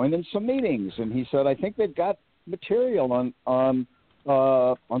join in some meetings. And he said, "I think they've got material on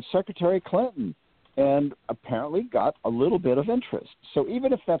Secretary Clinton," and apparently got a little bit of interest. So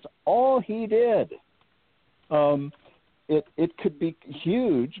even if that's all he did, it could be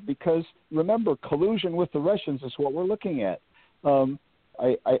huge because remember, collusion with the Russians is what we're looking at.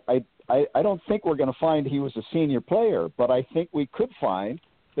 I don't think we're going to find he was a senior player, but I think we could find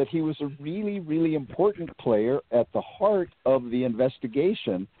that he was a really, really important player at the heart of the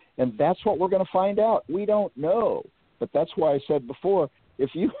investigation, and that's what we're going to find out. We don't know, but that's why I said before,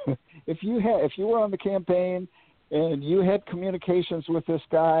 if you were on the campaign and you had communications with this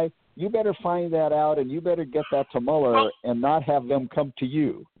guy, you better find that out, and you better get that to Mueller and not have them come to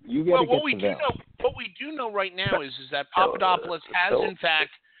you. You got to get to them. What we do know right now is that Papadopoulos has, in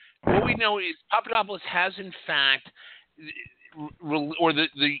fact, what we know is Papadopoulos has, in fact, or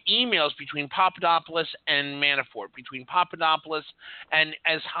the emails between Papadopoulos and Manafort, between Papadopoulos and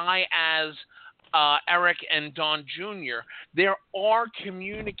as high as Eric and Don Jr., there are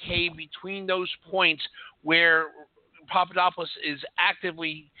communique between those points where Papadopoulos is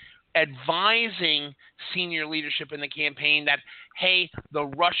actively advising senior leadership in the campaign that, hey, the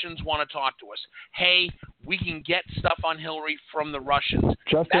Russians want to talk to us. Hey, we can get stuff on Hillary from the Russians.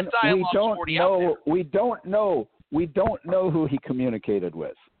 Justin, we don't know who he communicated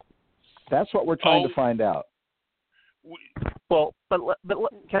with. That's what we're trying to find out. Well, but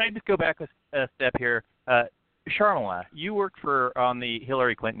can I just go back a step here? Sharmila, you worked on the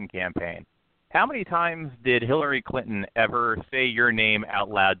Hillary Clinton campaign. How many times did Hillary Clinton ever say your name out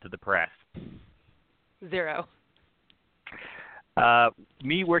loud to the press? 0.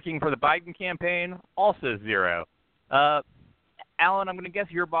 Me working for the Biden campaign, also 0. Alan, I'm going to guess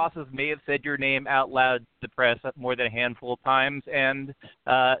your bosses may have said your name out loud to the press more than a handful of times, and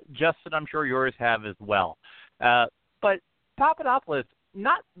Justin, I'm sure yours have as well. But Papadopoulos,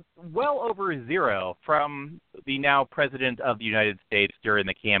 not well over 0 from the now President of the United States during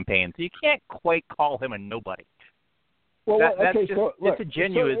the campaign, so you can't quite call him a nobody. Well, that's okay, just so look,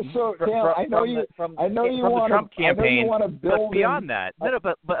 disingenuous I know you from want the Trump campaign. But beyond that, but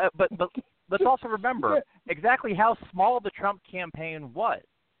let's also remember exactly how small the Trump campaign was.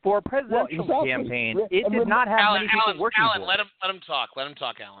 For a presidential campaign, it did not have many people working for it. Let him talk. Let him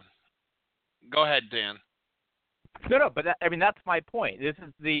talk, Alan. Go ahead, Dan. No, but that's my point. This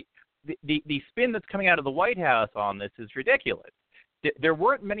is the spin that's coming out of the White House on this is ridiculous. There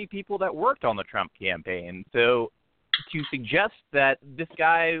weren't many people that worked on the Trump campaign, so to suggest that this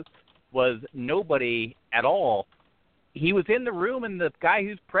guy was nobody at all, he was in the room and the guy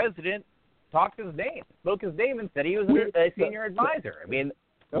who's president spoke his name and said he was a senior advisor. I mean,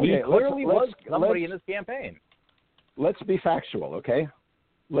 he clearly was somebody in this campaign. Let's be factual, okay?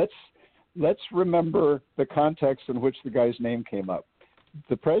 Let's remember the context in which the guy's name came up.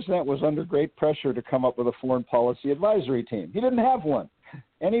 The president was under great pressure to come up with a foreign policy advisory team. He didn't have one.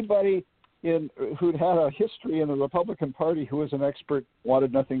 Anybody who'd had a history in the Republican Party who was an expert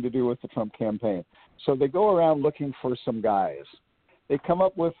wanted nothing to do with the Trump campaign. So they go around looking for some guys. They come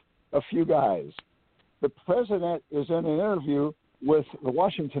up with a few guys. The president is in an interview with the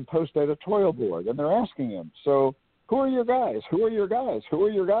Washington Post editorial board, and they're asking him, so who are your guys? Who are your guys? Who are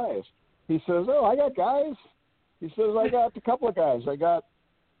your guys? He says, I got guys. He says, I got a couple of guys. I got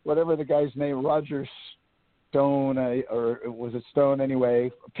whatever the guy's name, Roger Stone, or was it Stone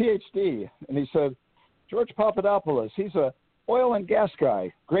anyway, PhD. And he said, George Pappadopolous, he's a oil and gas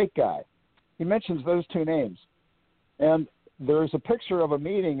guy, great guy. he mentions those two names. And there's a picture of a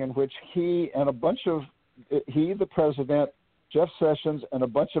meeting in which he, the president, Jeff Sessions, and a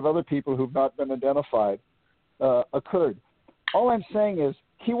bunch of other people who've not been identified occurred. All I'm saying is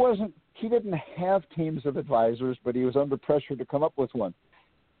he didn't have teams of advisors, but he was under pressure to come up with one.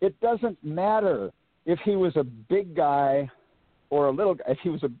 It doesn't matter if he was a big guy or a little guy. If he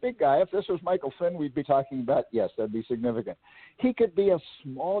was a big guy, if this was Michael Flynn, we'd be talking about, yes, that'd be significant. He could be a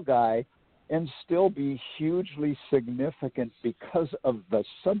small guy and still be hugely significant because of the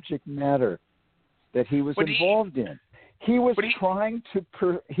subject matter that he was involved in. He was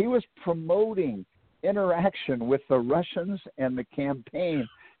he was promoting interaction with the Russians and the campaign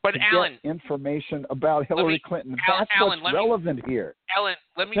to get information about Hillary Clinton. That's what's relevant here. Alan,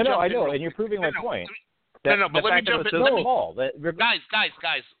 let me jump in. I know, and you're proving my point. But let me jump in.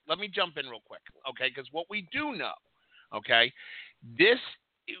 Guys, let me jump in real quick, okay? Because what we do know, okay,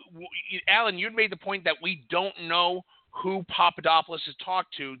 Alan, you made the point that we don't know who Pappadopolous has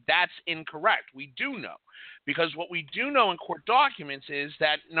talked to. That's incorrect. We do know. Because what we do know in court documents is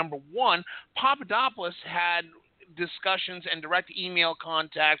that, number one, Pappadopolous had discussions and direct email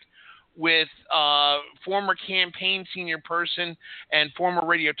contact with former campaign senior person and former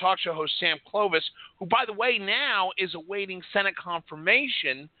radio talk show host Sam Clovis, who, by the way, now is awaiting Senate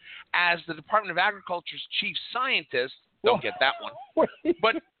confirmation as the Department of Agriculture's chief scientist. Don't get that one.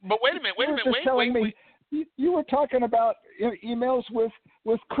 But wait a minute. You were talking about emails with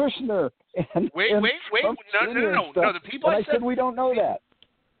Kushner and No. The people and I said we don't know that.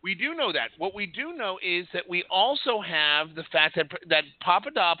 We do know that. What we do know is that we also have the fact that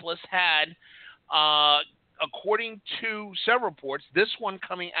Pappadopolous had, according to several reports, this one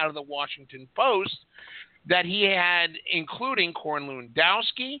coming out of the Washington Post, that he had, including Corin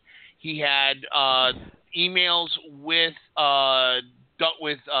Lewandowski, he had emails with at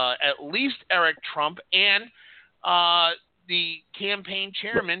least Eric Trump and the campaign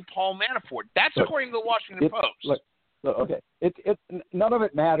chairman, Paul Manafort. That's according to the Washington Post. Okay. None of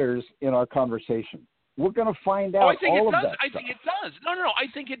it matters in our conversation. We're going to find out all of that. I think it does. No, I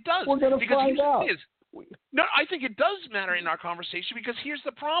think it does. We're going to find out. No, I think it does matter in our conversation because here's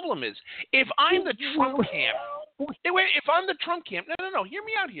the problem is, if I'm the Trump camp, if I'm the Trump camp, no, hear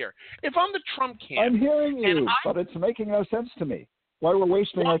me out here. If I'm the Trump camp. I'm hearing you, but it's making no sense to me. Why we're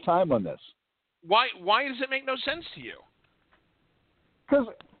wasting our time on this? Why does it make no sense to you?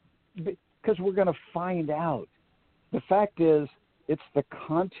 Because we're going to find out. The fact is, it's the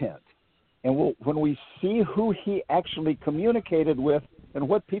content. And when we see who he actually communicated with and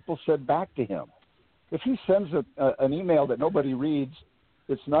what people said back to him, if he sends an email that nobody reads,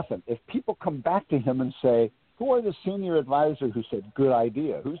 it's nothing. If people come back to him and say, who are the senior advisor who said, good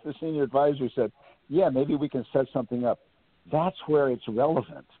idea? Who's the senior advisor who said, yeah, maybe we can set something up? That's where it's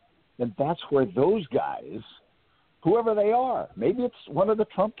relevant. And that's where those guys, whoever they are, maybe it's one of the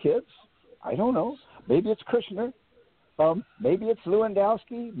Trump kids, I don't know. Maybe it's Kushner. Maybe it's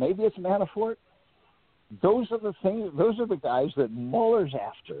Lewandowski. Maybe it's Manafort. Those are the things. Those are the guys that Mueller's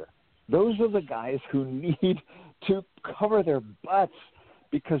after. Those are the guys who need to cover their butts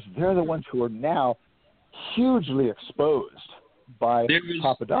because they're the ones who are now hugely exposed by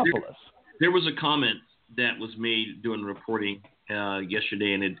Pappadopolous. There was a comment that was made during the reporting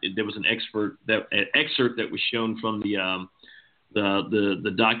yesterday, and there was an excerpt that was shown from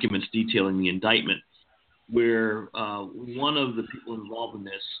the documents detailing the indictment, where one of the people involved in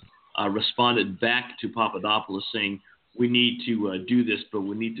this responded back to Pappadopolous saying, we need to do this, but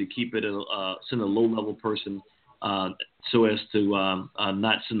we need to keep it send a low-level person so as to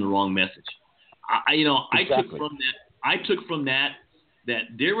not send the wrong message. Exactly. I took from that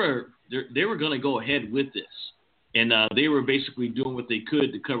they were going to go ahead with this, and they were basically doing what they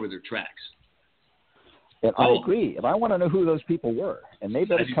could to cover their tracks. And I agree, and I want to know who those people were, and they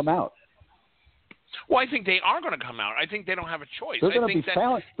better come out. Well, I think they are going to come out. I think they don't have a choice. They're going to be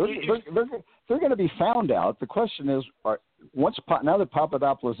found. They're going to be found out. The question is, now that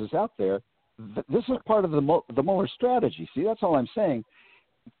Pappadopolous is out there, this is part of the Mueller strategy. See, that's all I'm saying.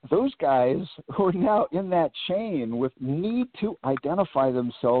 Those guys who are now in that chain need to identify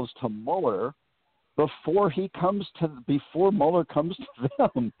themselves to Mueller before Mueller comes to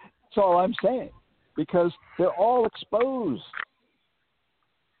them. That's all I'm saying, because they're all exposed.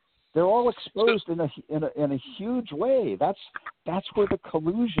 They're all exposed in a huge way. That's where the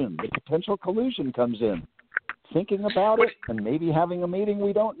potential collusion comes in. Thinking about it and maybe having a meeting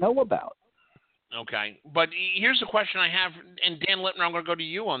we don't know about. Okay, but here's the question I have, and Dan Littner, I'm going to go to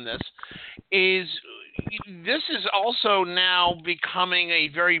you on this. This is also now becoming a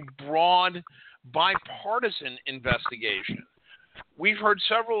very broad, bipartisan investigation, we've heard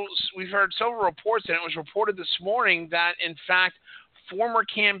several reports, and it was reported this morning that, in fact, former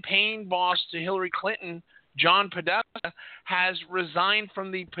campaign boss to Hillary Clinton, John Podesta, has resigned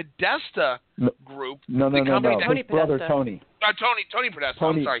from the Podesta group. No. His brother Tony. Tony Podesta.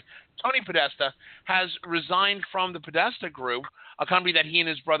 I'm sorry. Tony Podesta has resigned from the Podesta group, a company that he and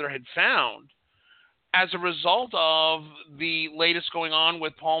his brother had found, as a result of the latest going on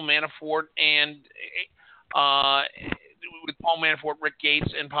with Paul Manafort and Rick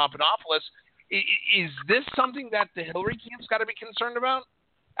Gates, and Pappadopolous. Is this something that the Hillary camp's got to be concerned about?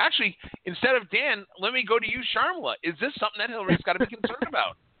 Actually, instead of Dan, let me go to you, Sharmila. Is this something that Hillary's got to be concerned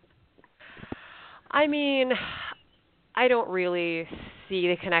about? I mean, I don't really see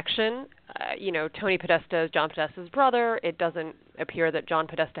the connection. Tony Podesta is John Podesta's brother. It doesn't appear that John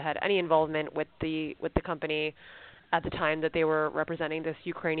Podesta had any involvement with the company at the time that they were representing this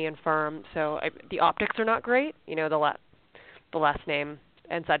Ukrainian firm. So the optics are not great. The last name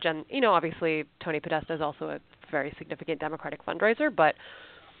and such. And obviously Tony Podesta is also a very significant Democratic fundraiser, but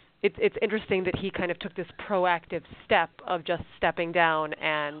it's interesting that he kind of took this proactive step of just stepping down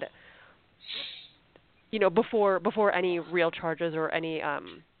and before any real charges or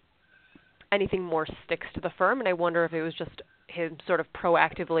anything more sticks to the firm. And I wonder if it was just him sort of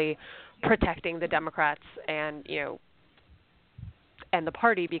proactively protecting the Democrats and and the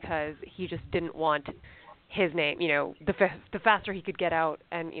party, because he just didn't want his name. The faster he could get out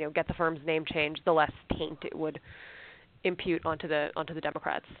and get the firm's name changed, the less taint it would impute onto the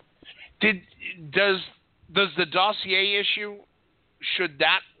Democrats. Does the dossier issue, should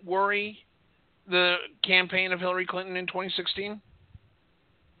that worry the campaign of Hillary Clinton in 2016?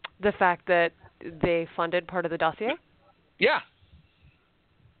 The fact that they funded part of the dossier? Yeah.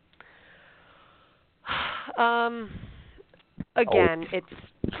 Again,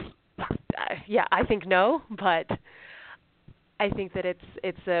 I think no, but I think that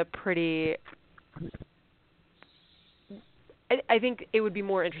it's a pretty. I think it would be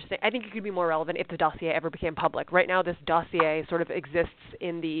more interesting. I think it could be more relevant if the dossier ever became public. Right now, this dossier sort of exists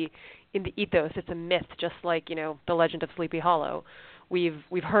in the ethos. It's a myth, just like the legend of Sleepy Hollow. We've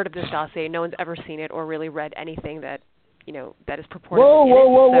heard of this dossier. No one's ever seen it or really read anything that that is purported.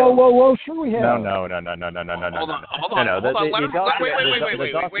 Whoa! Sure we have. No. Hold on.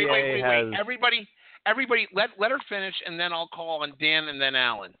 Wait. Everybody, let her finish, and then I'll call on Dan and then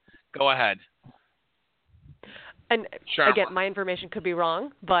Alan. Go ahead. And again, my information could be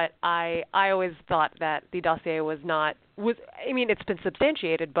wrong, but I always thought that the dossier was. I mean, it's been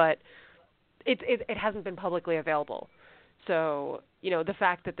substantiated, but it hasn't been publicly available. So the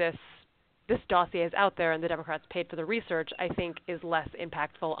fact that this dossier is out there and the Democrats paid for the research, I think, is less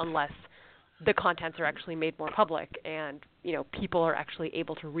impactful unless the contents are actually made more public and people are actually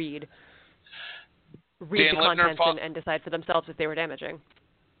able to read the contents and decide for themselves if they were damaging.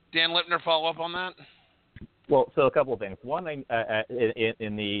 Dan Lipner, follow up on that. Well, so a couple of things. One, in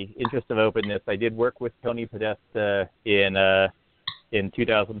the interest of openness, I did work with Tony Podesta in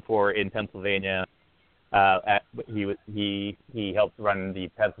 2004 in Pennsylvania. He helped run the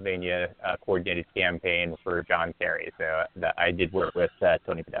Pennsylvania coordinated campaign for John Kerry. So I did work with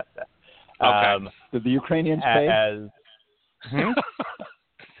Tony Podesta. Okay. Did the Ukrainians pay?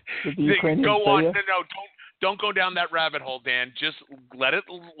 Did the Ukrainians go on. pay? No, don't go down that rabbit hole, Dan. Just let it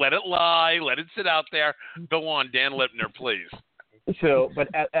lie. Let it sit out there. Go on, Dan Lipner, please. So, but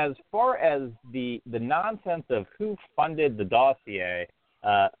as far as the nonsense of who funded the dossier,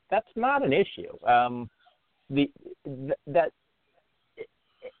 that's not an issue. That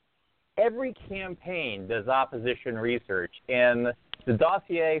every campaign does opposition research, and the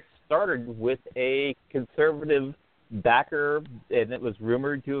dossier started with a conservative backer, and it was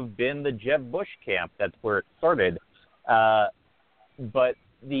rumored to have been the Jeb Bush camp. That's where it started. But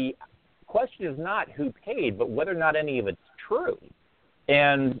the question is not who paid, but whether or not any of it's true.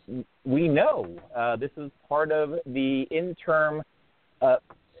 And we know this is part of the interim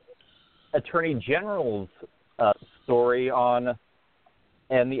Attorney General's story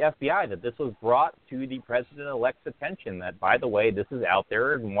and the FBI, that this was brought to the President-elect's attention, that, by the way, this is out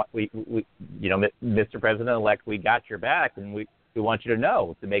there, and what we Mr. President-elect, we got your back, and we want you to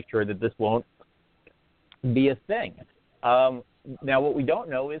know to make sure that this won't be a thing. Now, what we don't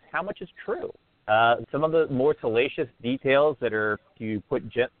know is how much is true. Some of the more salacious details that are, to put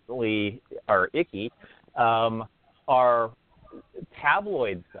gently, are icky, are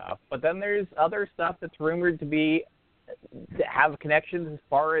tabloid stuff, but then there's other stuff that's rumored to have connections as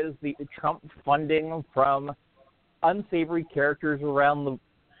far as the Trump funding from unsavory characters around the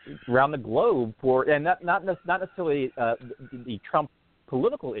globe and not necessarily the Trump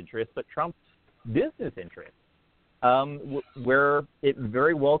political interest, but Trump's business interest. where it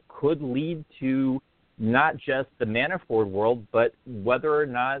very well could lead to not just the Manafort world, but whether or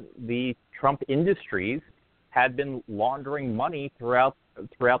not the Trump industries had been laundering money throughout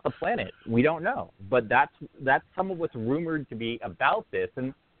the planet. We don't know, but that's some of what's rumored to be about this,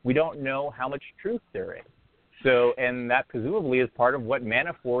 and we don't know how much truth there is. So, and that presumably is part of what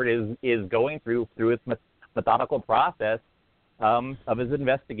Manafort is going through his methodical process of his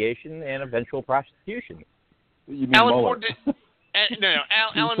investigation and eventual prosecution. You mean Alan Mueller? Moore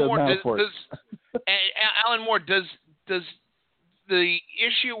Alan Moore Alan Moore, does the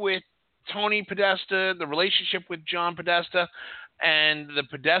issue with Tony Podesta, the relationship with John Podesta, and the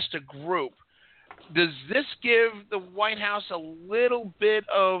Podesta group, does this give the White House a little bit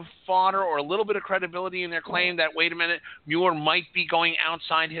of fodder or a little bit of credibility in their claim that, wait a minute, Mueller might be going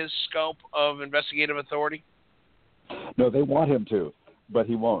outside his scope of investigative authority? No, they want him to, but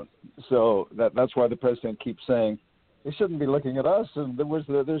he won't. So that's why the president keeps saying he shouldn't be looking at us, and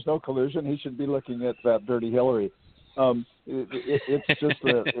there's no collusion. He should be looking at that dirty Hillary. It's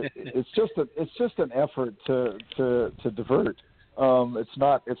just an effort to divert. It's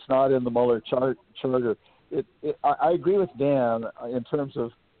not in the Mueller charter. I agree with Dan in terms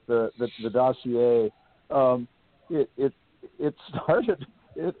of the dossier. It started.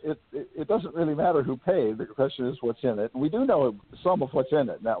 It doesn't really matter who paid. The question is what's in it. And we do know some of what's in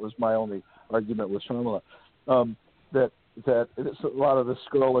it. And that was my only argument with Sharmila. That it's a lot of the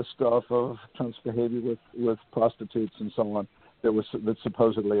scurrilous stuff of Trump's behavior with prostitutes and so on that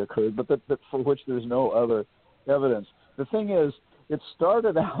supposedly occurred, but that for which there's no other evidence. The thing is, it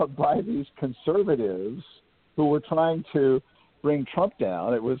started out by these conservatives who were trying to bring Trump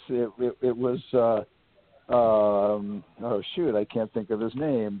down. It was I can't think of his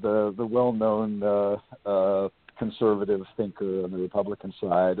name. The well-known conservative thinker on the Republican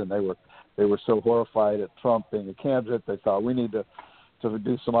side, and they were so horrified at Trump being a candidate, they thought we need to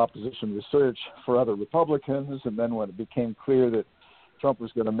do some opposition research for other Republicans. And then when it became clear that Trump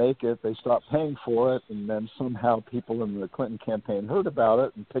was going to make it, they stopped paying for it, and then somehow people in the Clinton campaign heard about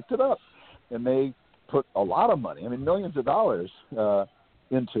it and picked it up, and they put a lot of money, millions of dollars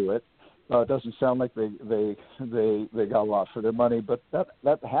into it. It doesn't sound like they got a lot for their money, but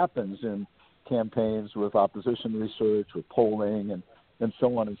that happens in campaigns with opposition research, with polling, and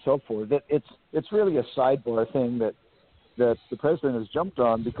so on and so forth. That it's really a sidebar thing that the president has jumped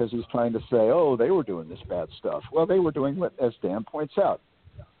on because he's trying to say, oh, they were doing this bad stuff. Well, they were doing what, as Dan points out,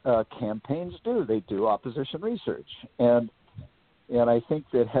 campaigns do. They do opposition research, and I think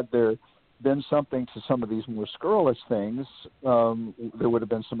that had there been something to some of these more scurrilous things, there would have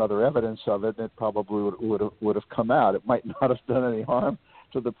been some other evidence of it, and it probably would have come out. It might not have done any harm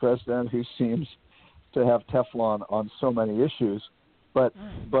to the president, who seems to have Teflon on so many issues. But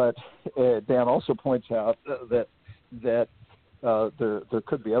Dan also points out that there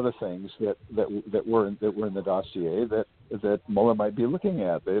could be other things that were in the dossier that Mueller might be looking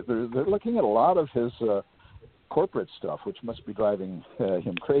at. They're looking at a lot of his corporate stuff, which must be driving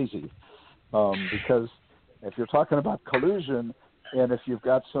him crazy. Because if you're talking about collusion, and if you've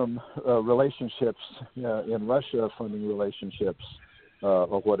got some relationships in Russia, funding relationships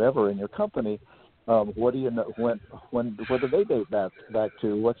or whatever in your company, what do you know? What do they date back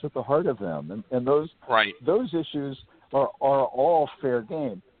to? What's at the heart of them? And those issues are all fair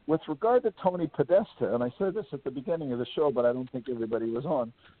game. With regard to Tony Podesta, and I said this at the beginning of the show, but I don't think everybody was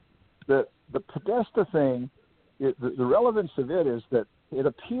on. The Podesta thing, the relevance of it is that it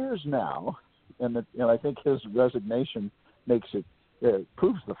appears now, and I think his resignation makes it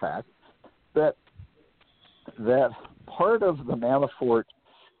proves the fact that part of the Manafort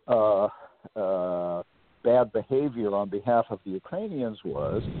bad behavior on behalf of the Ukrainians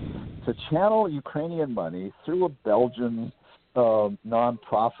was to channel Ukrainian money through a Belgian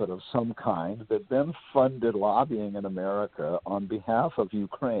nonprofit of some kind that then funded lobbying in America on behalf of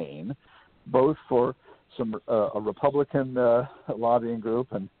Ukraine, both for a Republican lobbying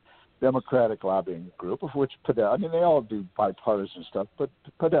group and Democratic lobbying group, of which they all do bipartisan stuff, but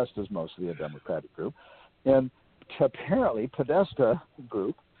Podesta is mostly a Democratic group. And apparently Podesta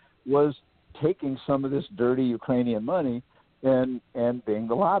group was taking some of this dirty Ukrainian money and being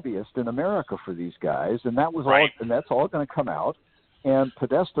the lobbyist in America for these guys, and that was all, and that's all going to come out. And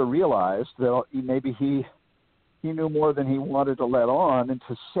Podesta realized that maybe he knew more than he wanted to let on, and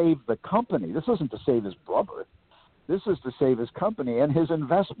to save the company. This isn't to save his brother. This is to save his company and his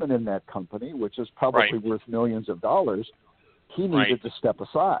investment in that company, which is probably worth millions of dollars. He needed to step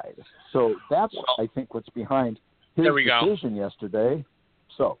aside. So that's, I think, what's behind his decision yesterday.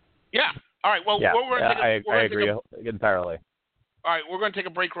 So. Yeah. All right. Well, I agree entirely. All right, we're going to take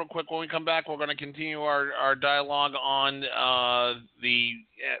a break real quick. When we come back, we're going to continue our dialogue on the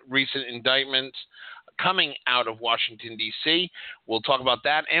recent indictments coming out of Washington, D.C. We'll talk about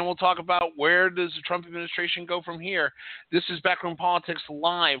that, and we'll talk about where does the Trump administration go from here. This is Backroom Politics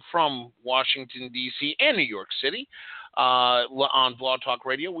live from Washington, D.C. and New York City on Blog Talk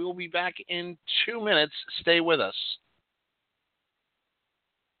Radio. We will be back in 2 minutes. Stay with us.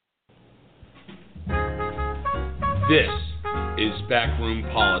 This is Backroom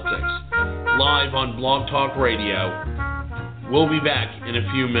Politics, live on Blog Talk Radio. We'll be back in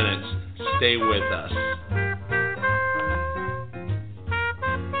a few minutes. Stay with us.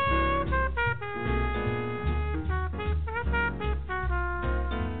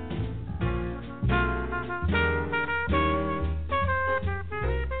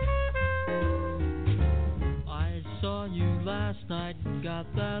 I saw you last night and got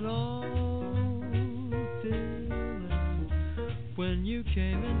that old feeling. When you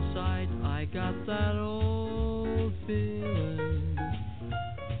came in sight, I got that old feeling.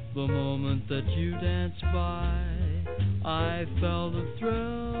 The moment that you danced by, I felt a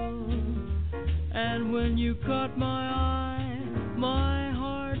thrill. And when you caught my eye, my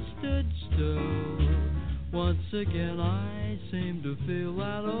heart stood still. Once again I seemed to feel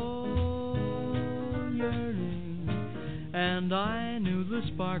that old yearning, and I knew the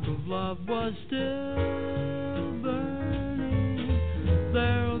spark of love was still burning.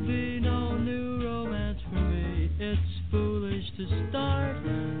 There'll be no new romance for me. It's foolish to start,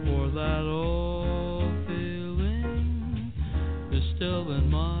 for that old feeling is still in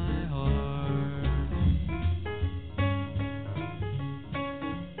my heart.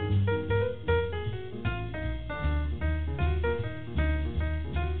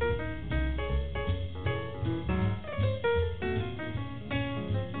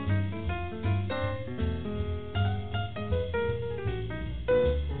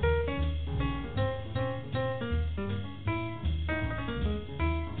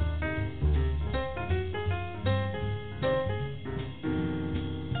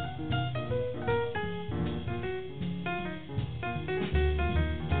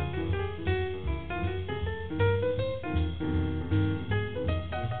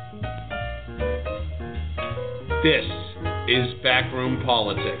 This is Backroom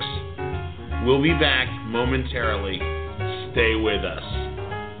Politics. We'll be back momentarily. Stay with us.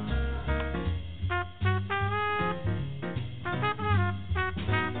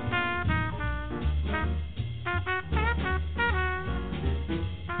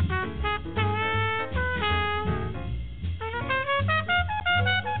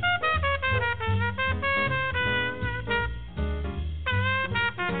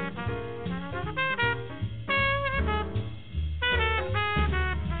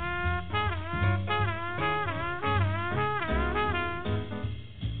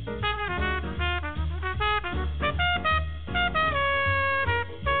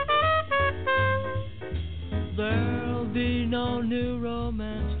 There'll be no new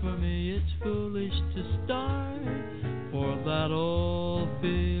romance for me. It's foolish to start, for that old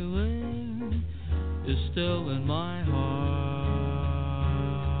feeling is still in my heart.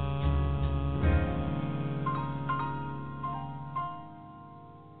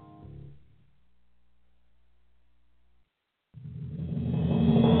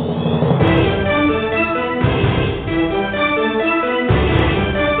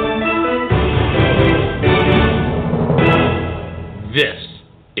 This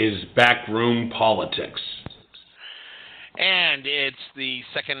is Backroom Politics. And it's the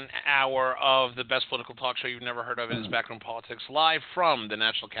second hour of the best political talk show you've never heard of. It is Backroom Politics, live from the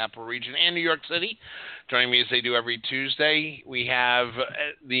National Capital Region and New York City. Joining me as they do every Tuesday, we have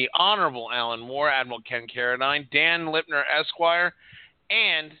the Honorable Alan Moore, Admiral Ken Carradine, Dan Lipner, Esquire,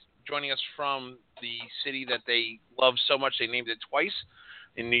 and joining us from the city that they love so much they named it twice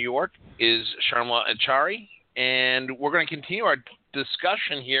in New York is Sharmila Achari. And we're going to continue our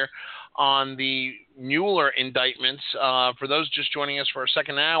discussion here on the Mueller indictments. For those just joining us for our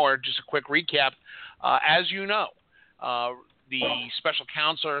second hour, just a quick recap. As you know, the special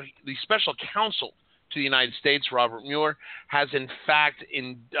counsel to the United States, Robert Mueller, has in fact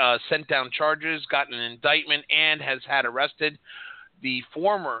sent down charges, gotten an indictment, and has had arrested the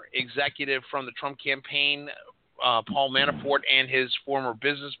former executive from the Trump campaign, Paul Manafort, and his former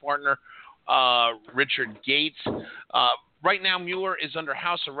business partner, Richard Gates. Right now, Mueller is under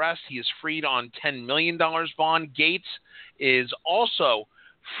house arrest. He is freed on $10 million bond. Gates is also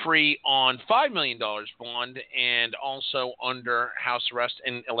free on $5 million bond and also under house arrest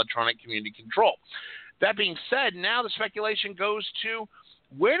and electronic community control. That being said, now the speculation goes to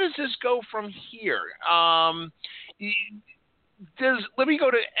where does this go from here? let me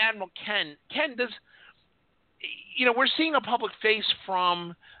go to Admiral Ken. Ken, we're seeing a public face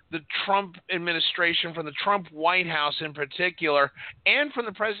from the Trump administration, from the Trump White House in particular, and from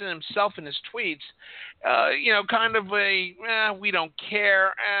the president himself in his tweets, kind of we don't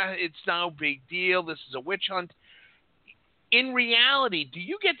care, it's no big deal, this is a witch hunt. In reality, do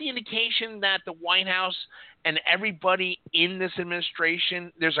you get the indication that the White House and everybody in this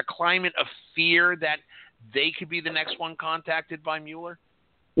administration, there's a climate of fear that they could be the next one contacted by Mueller?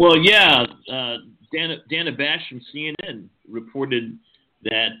 Well, yeah. Dana Bash from CNN reported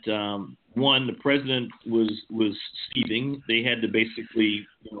that, the president was seething. They had to basically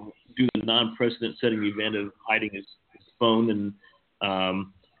do the non-precedent setting event of hiding his phone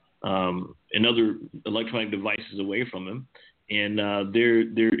and other electronic devices away from him. And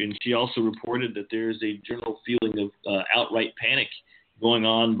and she also reported that there's a general feeling of outright panic going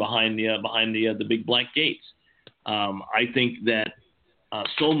on behind the big black gates. I think that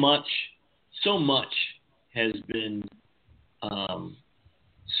so much has been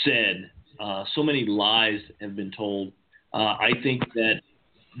said. So many lies have been told. I think that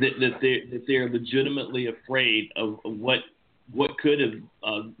they're legitimately afraid of what could have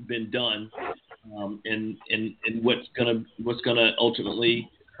been done, and what's gonna ultimately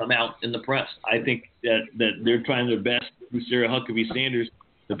come out in the press. I think that they're trying their best through Sarah Huckabee Sanders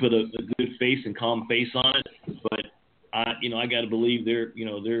to put a good face and calm face on it, but I got to believe they're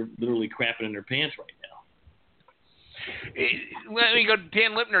literally crapping in their pants right now. Let me go to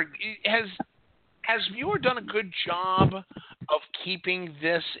Dan Lipner. Has Mueller done a good job of keeping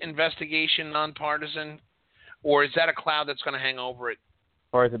this investigation nonpartisan, or is that a cloud that's going to hang over it?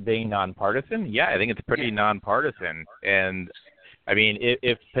 As far as it being nonpartisan, yeah, I think it's pretty nonpartisan. And I mean,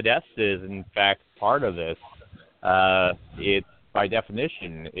 if Podesta is in fact part of this, it's by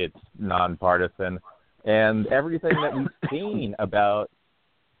definition it's nonpartisan. And everything that we've seen about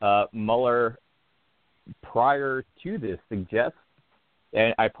Mueller prior to this suggests,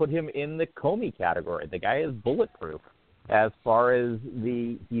 and I put him in the Comey category. The guy is bulletproof as far as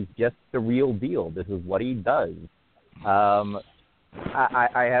he's just the real deal. This is what he does. I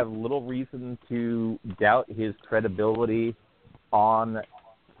have little reason to doubt his credibility on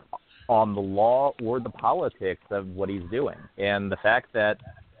the law or the politics of what he's doing. And the fact that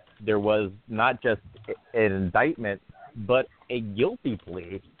there was not just an indictment, but a guilty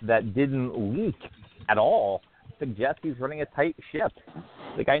plea that didn't leak at all suggests he's running a tight ship.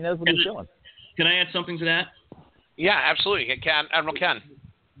 The guy knows what he's doing. Can I add something to that? Yeah, absolutely. Admiral Ken.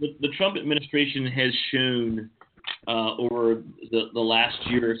 The Trump administration has shown over the last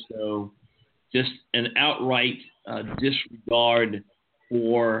year or so just an outright disregard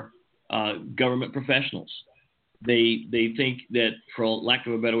for government professionals. They think that, for lack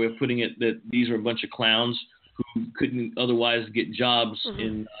of a better way of putting it, that these are a bunch of clowns who couldn't otherwise get jobs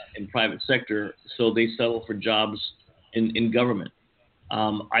in private sector, so they settle for jobs in government.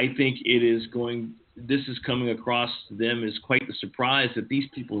 I think this is coming across to them as quite the surprise that these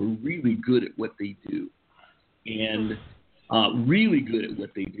people are really good at what they do, and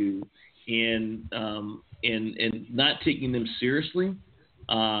not taking them seriously.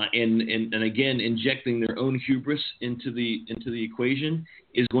 And again, injecting their own hubris into the equation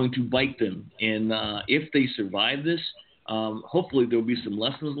is going to bite them. And if they survive this, hopefully there'll be some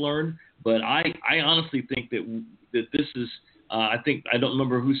lessons learned. But I honestly think that this is. I don't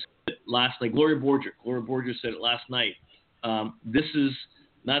remember who said it last night. Gloria Borger said it last night. This is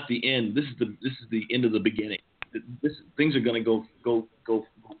not the end. This is the end of the beginning. Things are going to go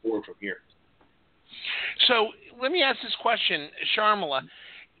forward from here. So let me ask this question, Sharmila.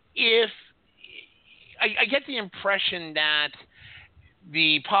 If I get the impression that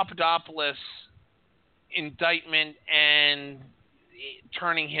the Papadopolous indictment and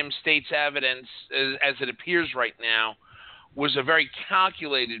turning him state's evidence, as it appears right now, was a very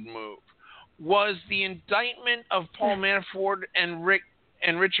calculated move. Was the indictment of Paul Manafort and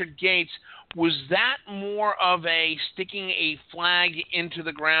Richard Gates, was that more of a sticking a flag into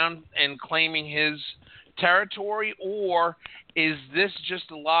the ground and claiming his territory, or is this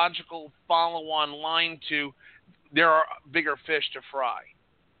just a logical follow-on line to there are bigger fish to fry?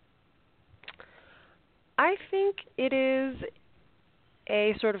 I think it is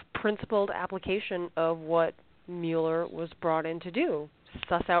a sort of principled application of what Mueller was brought in to do.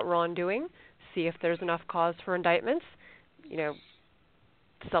 Suss out wrongdoing, see if there's enough cause for indictments,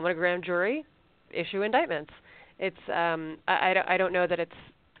 summon a grand jury, issue indictments. It's I don't know that it's,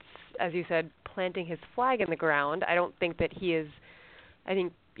 as you said, planting his flag in the ground. I don't think that he is. I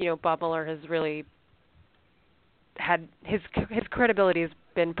think Bob Mueller has really had his credibility has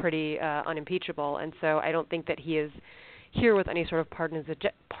been pretty unimpeachable, and so I don't think that he is here with any sort of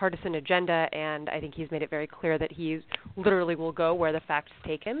partisan agenda, and I think he's made it very clear that he literally will go where the facts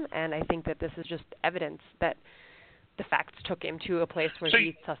take him, and I think that this is just evidence that the facts took him to a place where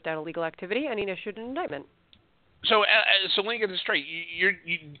he sussed out illegal activity and he issued an indictment. So let me get this straight.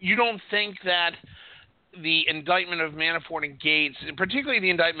 You don't think that the indictment of Manafort and Gates, particularly the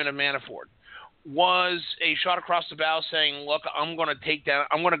indictment of Manafort, was a shot across the bow saying, look, I'm going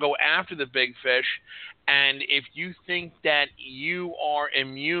to go after the big fish, and if you think that you are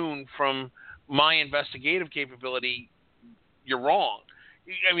immune from my investigative capability, you're wrong.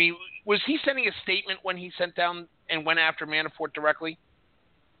 I mean, was he sending a statement when he sent down and went after Manafort directly?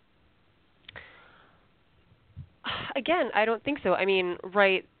 Again, I don't think so. I mean,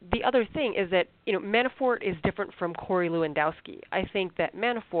 right, the other thing is that, Manafort is different from Corey Lewandowski. I think that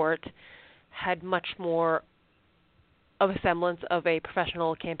Manafort had much more of a semblance of a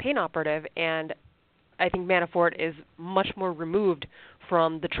professional campaign operative, and I think Manafort is much more removed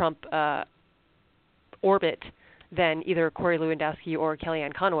from the Trump orbit than either Corey Lewandowski or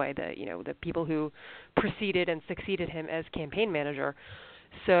Kellyanne Conway, the people who preceded and succeeded him as campaign manager.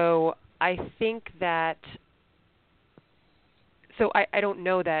 So I think that I don't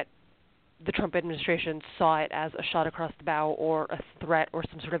know that the Trump administration saw it as a shot across the bow or a threat or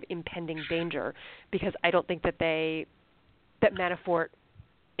some sort of impending danger, because I don't think that Manafort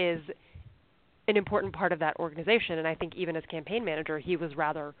is an important part of that organization, and I think even as campaign manager, he was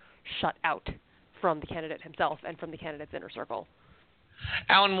rather shut out from the candidate himself and from the candidate's inner circle.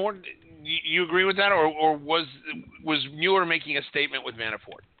 Alan Moore, you agree with that, or was Mueller making a statement with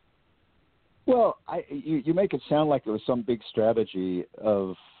Manafort? Well, you make it sound like it was some big strategy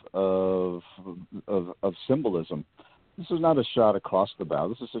of symbolism. This is not a shot across the bow.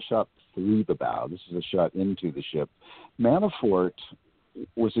 This is a shot through the bow. This is a shot into the ship. Manafort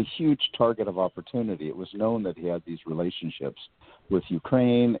was a huge target of opportunity. It was known that he had these relationships with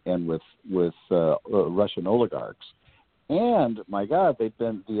Ukraine and with Russian oligarchs. And my God, the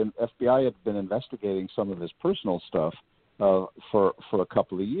FBI had been investigating some of his personal stuff for a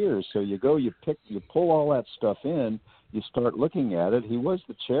couple of years. So you pull all that stuff in, you start looking at it. He was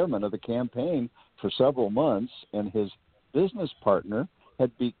the chairman of the campaign for several months, and his business partner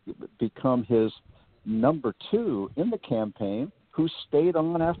had become his number two in the campaign, who stayed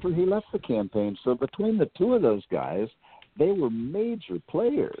on after he left the campaign. So between the two of those guys, they were major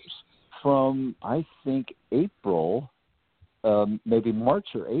players from, I think, April, maybe March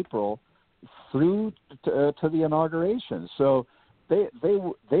or April, through to the inauguration. So they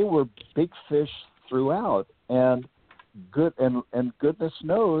were big fish throughout, and goodness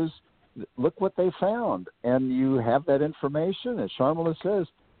knows, look what they found. And you have that information, as Sharmila says,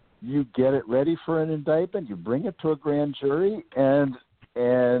 you get it ready for an indictment, you bring it to a grand jury, and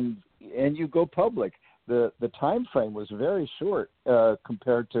you go public. The time frame was very short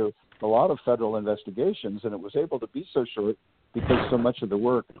compared to a lot of federal investigations, and it was able to be so short because so much of the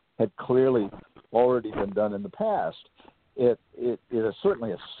work had clearly already been done in the past. It is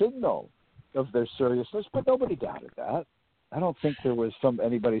certainly a signal of their seriousness, but nobody doubted that. I don't think there was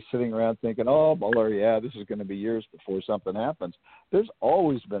anybody sitting around thinking, oh, Mueller, yeah, this is going to be years before something happens. There's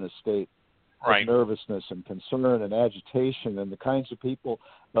always been a state of nervousness and concern and agitation, and the kinds of people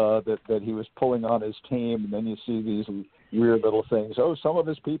that he was pulling on his team. And then you see these weird little things. Oh, some of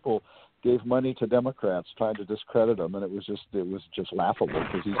his people gave money to Democrats trying to discredit him, and it was just laughable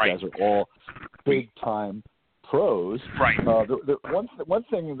because these guys are all big time pros. Right. The one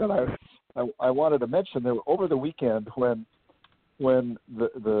thing that I wanted to mention, there over the weekend when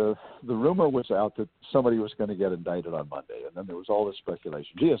the rumor was out that somebody was going to get indicted on Monday, and then there was all this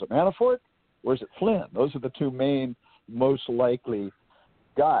speculation. Gee, is it Manafort or is it Flynn? Those are the two main, most likely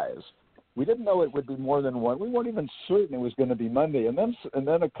guys. We didn't know it would be more than one. We weren't even certain it was going to be Monday. And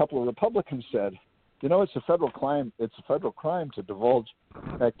then a couple of Republicans said, it's a federal crime. It's a federal crime to divulge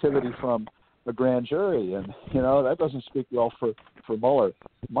activity from a grand jury, and that doesn't speak well for Mueller.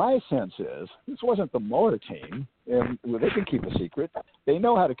 My sense is this wasn't the Mueller team, and they can keep a secret. They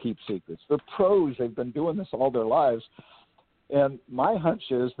know how to keep secrets. They're pros. They've been doing this all their lives. And my hunch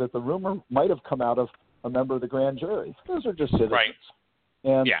is that the rumor might have come out of a member of the grand jury. Those are just citizens. Right.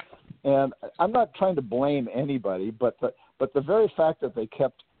 And I'm not trying to blame anybody, but the very fact that they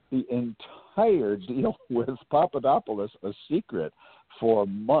kept the entire deal with Pappadopolous a secret for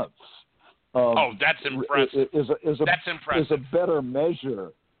months. That's impressive. That's impressive. Is a better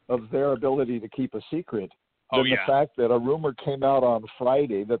measure of their ability to keep a secret than the fact that a rumor came out on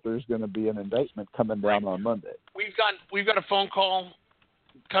Friday that there's going to be an indictment coming down on Monday. We've got a phone call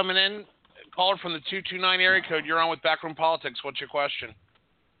coming in. Caller from the 229 area code. You're on with Backroom Politics. What's your question?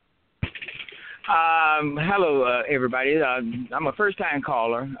 Hello, everybody. I'm a first-time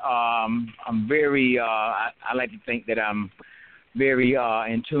caller. I'm very. I like to think that I'm very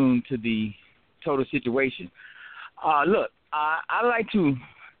in tune to the total situation. Look, I like to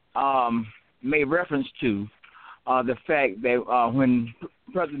make reference to the fact that when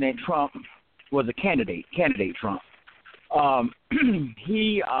President Trump was a candidate Trump,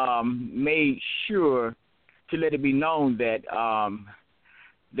 he made sure to let it be known that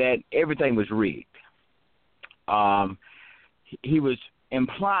that everything was rigged. He was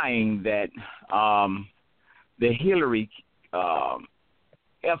implying that the Hillary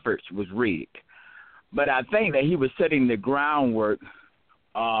efforts was rigged, but I think that he was setting the groundwork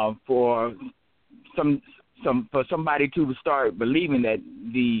for somebody to start believing that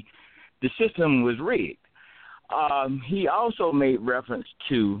the system was rigged. He also made reference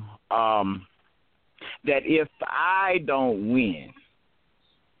to that if I don't win,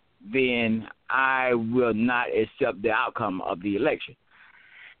 then I will not accept the outcome of the election.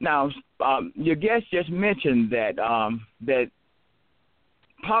 Now, your guest just mentioned that that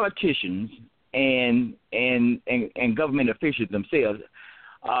politicians and government officials themselves,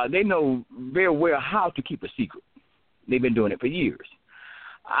 they know very well how to keep a secret. They've been doing it for years.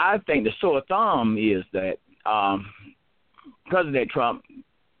 I think the sore thumb is that President Trump,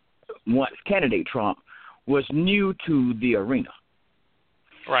 once candidate Trump, was new to the arena.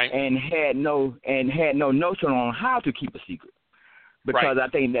 Right. And had no notion on how to keep a secret, because I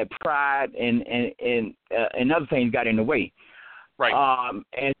think that pride and other things got in the way. Right.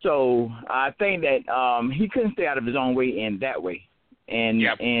 And so I think that he couldn't stay out of his own way in that way. And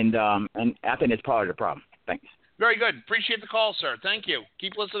I think that's part of the problem. Thanks. Very good. Appreciate the call, sir. Thank you.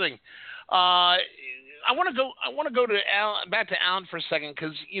 Keep listening. I want to go to Alan, back to Alan for a second,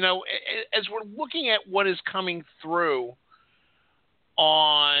 because as we're looking at what is coming through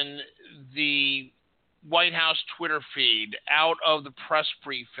on the White House Twitter feed, out of the press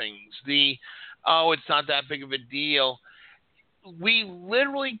briefings, it's not that big of a deal. We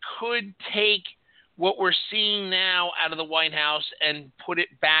literally could take what we're seeing now out of the White House and put it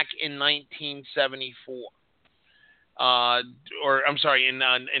back in 1974. In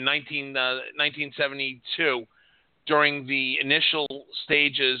 1972, during the initial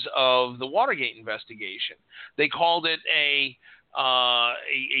stages of the Watergate investigation. They called it a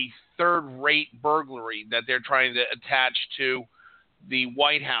third-rate burglary that they're trying to attach to the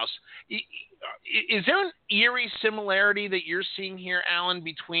White House. Is there an eerie similarity that you're seeing here, Alan,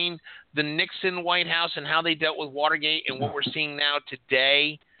 between the Nixon White House and how they dealt with Watergate and what we're seeing now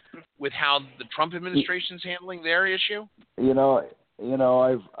today with how the Trump administration's handling their issue?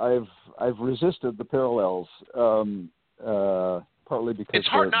 I've resisted the parallels, partly because it's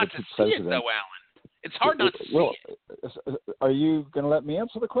hard not to see it, though, Alan. It's hard not to see it. Are you going to let me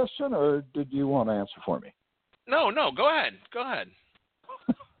answer the question, or did you want to answer for me? No, go ahead.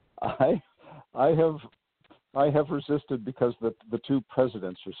 I have resisted because the two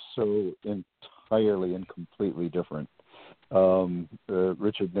presidents are so entirely and completely different.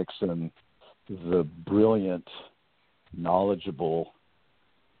 Richard Nixon, the brilliant, knowledgeable,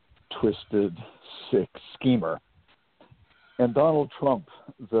 twisted, sick schemer, and Donald Trump,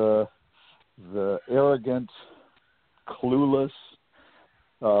 the arrogant, clueless,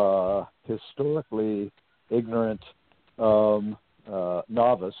 historically ignorant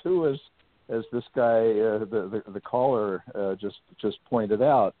novice who is, as this guy, the caller just pointed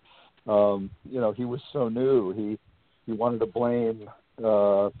out, he was so new. He wanted to blame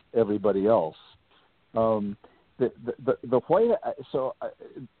everybody else. The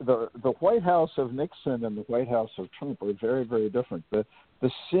White House of Nixon and the White House of Trump are very, very different. The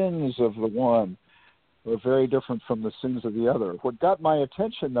sins of the one are very different from the sins of the other. What got my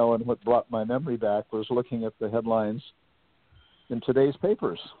attention, though, and what brought my memory back was looking at the headlines in today's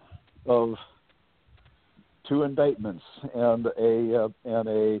papers of two indictments and a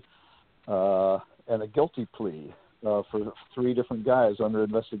guilty plea for three different guys under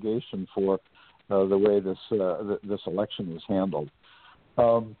investigation for the way this election was handled.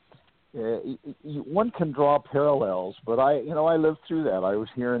 One can draw parallels, but I lived through that. I was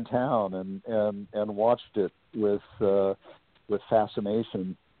here in town and watched it with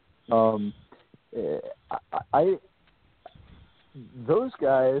fascination. Those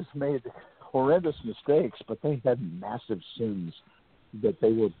guys made horrendous mistakes, but they had massive sins that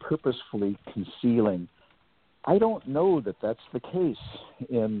they were purposefully concealing. I don't know that that's the case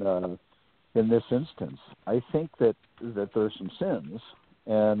in this instance. I think that there's some sins,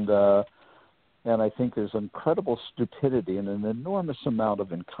 and I think there's incredible stupidity and an enormous amount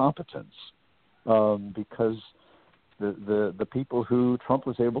of incompetence, because the people who Trump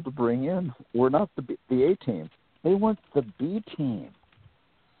was able to bring in were not the A team. They weren't the B team.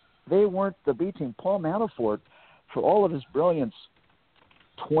 They weren't the B team. Paul Manafort, for all of his brilliance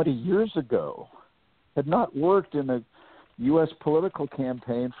 20 years ago, had not worked in a U.S. political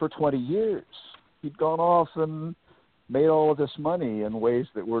campaign for 20 years. He'd gone off and made all of this money in ways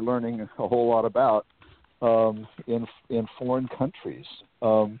that we're learning a whole lot about in foreign countries.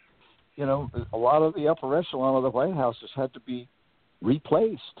 A lot of the upper echelon of the White House has had to be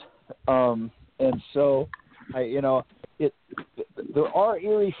replaced. And so, there are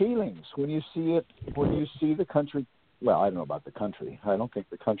eerie feelings when you see the country. Well, I don't know about the country. I don't think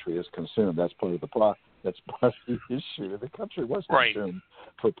the country is consumed. That's part of that's part of the issue. The country was consumed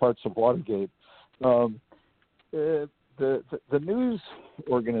for parts of Watergate. The news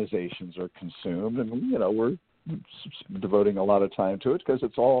organizations are consumed, and we're devoting a lot of time to it because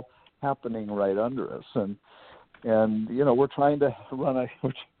it's all happening right under us, and we're trying to run a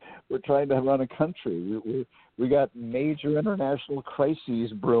country. We got major international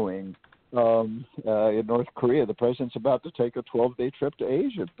crises brewing in North Korea. The president's about to take a 12-day trip to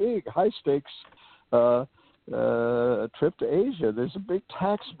Asia, big high stakes trip to Asia. There's a big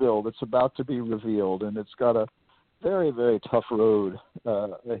tax bill that's about to be revealed, and it's got a very, very tough road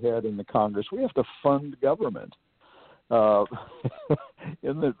ahead in the Congress. We have to fund government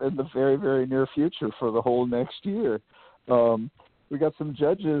in the very, very near future for the whole next year. We got some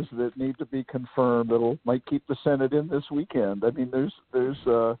judges that need to be confirmed that might keep the Senate in this weekend. I mean, there's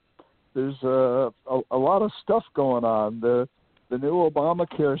a lot of stuff going on. The new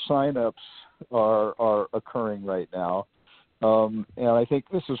Obamacare signups are occurring right now. And I think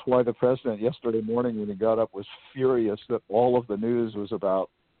this is why the president yesterday morning when he got up was furious that all of the news was about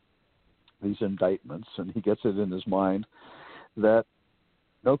these indictments, and he gets it in his mind that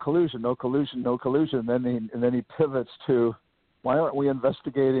no collusion, no collusion, no collusion. And then he pivots to, why aren't we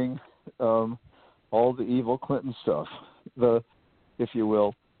investigating all the evil Clinton stuff? The, if you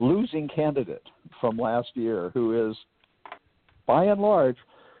will, losing candidate from last year who is, by and large,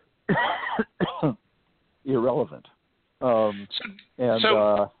 irrelevant. He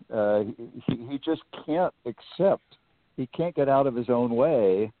just can't accept. He can't get out of his own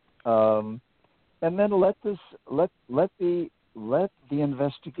way, and then let the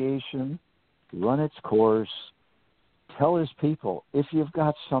investigation run its course. Tell his people, if you've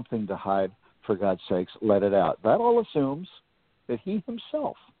got something to hide, for God's sakes, let it out. That all assumes that he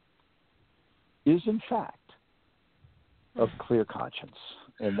himself is in fact of clear conscience,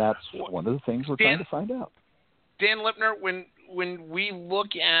 and that's one of the things we're trying to find out. Dan Lipner, when we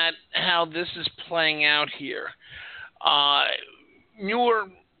look at how this is playing out here, Mueller,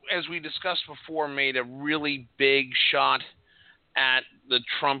 as we discussed before, made a really big shot at the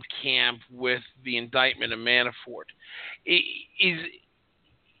Trump camp with the indictment of Manafort.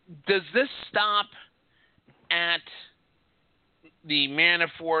 Does this stop at the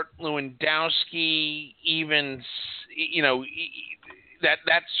Manafort, Lewandowski, even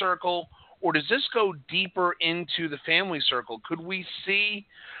that circle? Or does this go deeper into the family circle? Could we see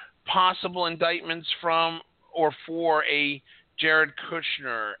possible indictments from or for a Jared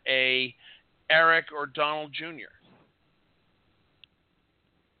Kushner, a Eric or Donald Jr.?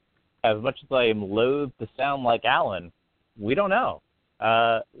 As much as I am loath to sound like Alan, we don't know.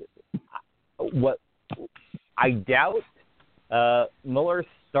 What I doubt, Mueller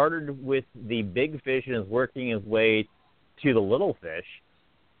started with the big fish and is working his way to the little fish.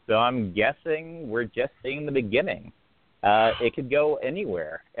 So I'm guessing we're just seeing the beginning. It could go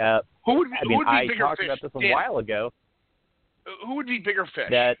anywhere. I talked about this a while ago. Who would be bigger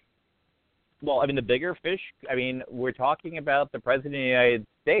fish? The bigger fish, we're talking about the President of the United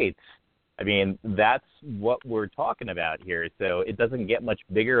States. That's what we're talking about here. So it doesn't get much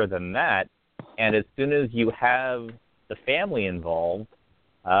bigger than that. And as soon as you have the family involved,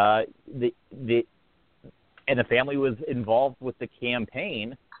 the family was involved with the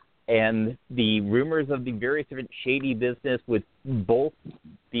campaign, and the rumors of the various different shady business with both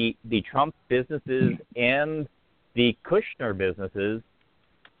the Trump businesses and the Kushner businesses,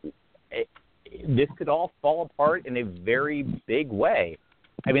 this could all fall apart in a very big way.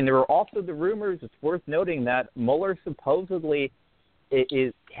 There were also the rumors, it's worth noting, that Mueller supposedly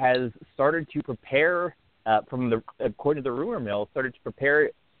has started to prepare, according to the rumor mill, started to prepare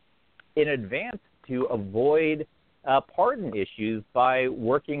in advance to avoid pardon issues by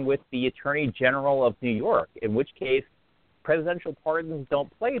working with the Attorney General of New York, in which case presidential pardons don't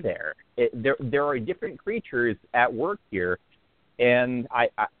play there. There are different creatures at work here, and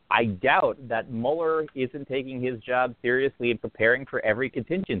I doubt that Mueller isn't taking his job seriously and preparing for every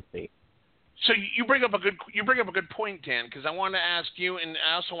contingency. So you bring up a good point, Dan, because I want to ask you, and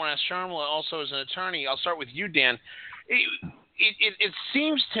I also want to ask Sharmila, also as an attorney. I'll start with you, Dan. It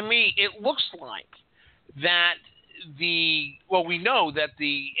seems to me, it looks like that we know that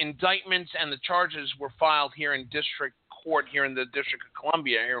the indictments and the charges were filed here in district court here in the District of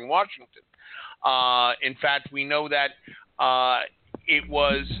Columbia here in Washington. In fact, we know that it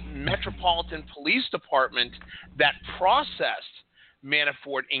was Metropolitan Police Department that processed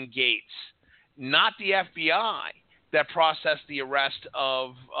Manafort and Gates, not the FBI, that processed the arrest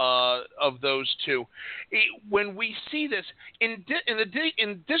of those two. When we see this in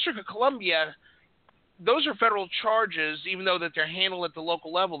District of Columbia, those are federal charges, even though that they're handled at the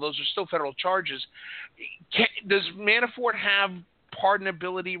local level. Those are still federal charges. Does Manafort have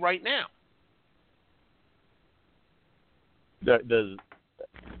pardonability right now? Can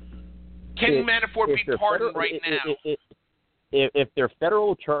Manafort be pardoned right now? If they're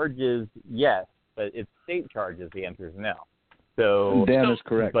federal charges, yes, but if state charges, the answer is no. So Dan is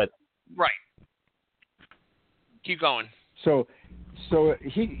correct. Right. Keep going. So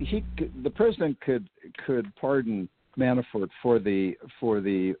the president could pardon Manafort for the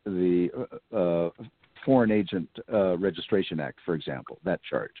Foreign Agent Registration Act, for example, that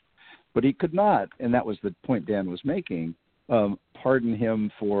charge, but he could not, and that was the point Dan was making, pardon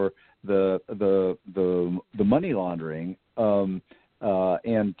him for the money laundering and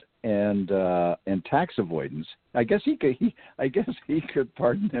tax avoidance. I guess he could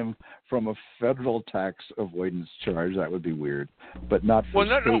pardon him from a federal tax avoidance charge. That would be weird, but not for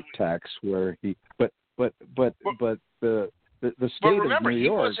state tax where he. But the state of New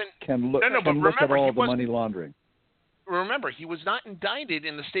York can look at all the money laundering. Remember, he was not indicted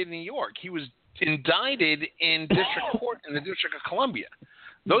in the state of New York. He was indicted in district court in the District of Columbia.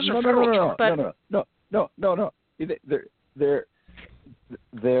 Those are federal charges. No.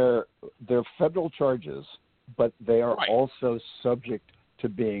 They're federal charges, but they are also subject to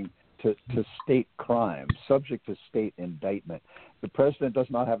state crime, subject to state indictment. The president does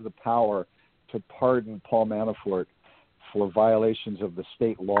not have the power to pardon Paul Manafort for violations of the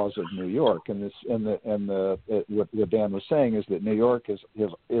state laws of New York. And what Dan was saying is that New York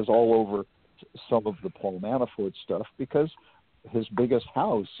is all over some of the Paul Manafort stuff because his biggest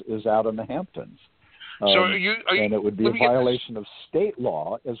house is out in the Hamptons. And it would be a violation of state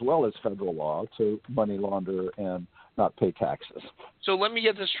law as well as federal law to money launder and not pay taxes. So let me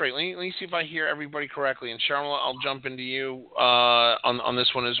get this straight. Let me see if I hear everybody correctly. And Sharmila, I'll jump into you on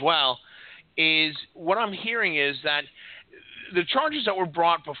this one as well. Is what I'm hearing is that the charges that were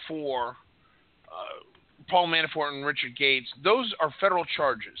brought before Paul Manafort and Richard Gates, those are federal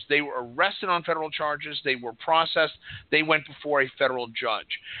charges. They were arrested on federal charges. They were processed. They went before a federal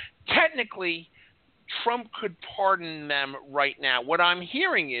judge. Technically, Trump could pardon them right now. What I'm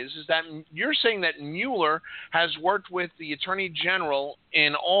hearing is that you're saying that Mueller has worked with the Attorney General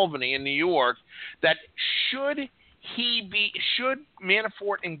in Albany in New York, that should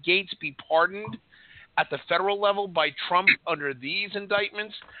Manafort and Gates be pardoned at the federal level by Trump under these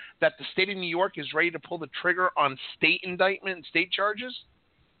indictments, that the state of New York is ready to pull the trigger on state indictment and state charges?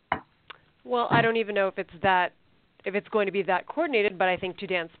 Well, I don't even know if it's going to be that coordinated, but I think to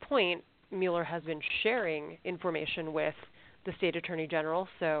Dan's point, Mueller has been sharing information with the state attorney general,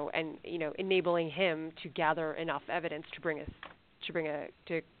 and enabling him to gather enough evidence to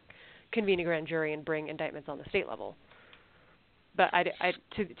convene a grand jury and bring indictments on the state level. But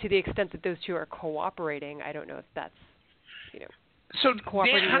to the extent that those two are cooperating, I don't know if that's so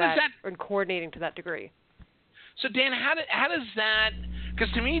cooperating Dan, or coordinating to that degree. So Dan, how does that?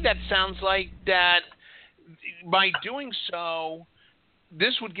 Because to me that sounds like that by doing so,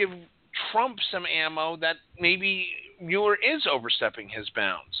 this would give Trump some ammo that maybe Mueller is overstepping his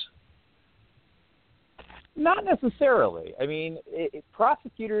bounds. Not necessarily. I mean,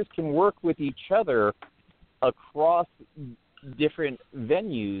 prosecutors can work with each other across different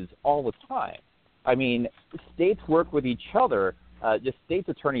venues all the time. I mean, states work with each other. The state's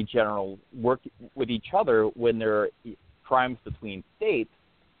attorney general work with each other when there are crimes between states.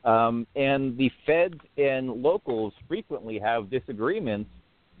 And the feds and locals frequently have disagreements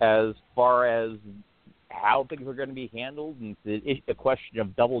as far as how things are going to be handled, and the question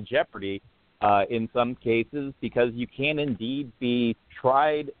of double jeopardy in some cases, because you can indeed be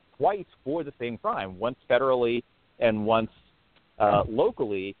tried twice for the same crime, once federally and once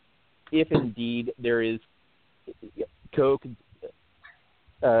locally, if indeed there is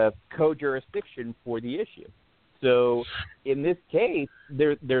co-jurisdiction for the issue. So in this case,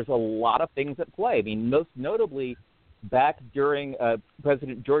 there's a lot of things at play. I mean, most notably, back during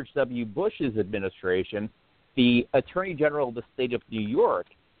President George W. Bush's administration, the Attorney General of the state of New York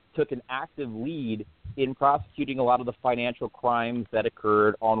took an active lead in prosecuting a lot of the financial crimes that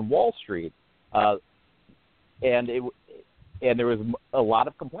occurred on Wall Street. And there was a lot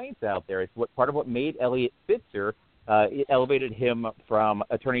of complaints out there. It's part of what made Eliot Spitzer, it elevated him from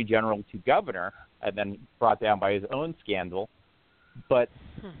attorney general to governor, and then brought down by his own scandal. But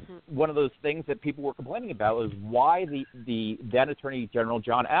one of those things that people were complaining about was why the then attorney general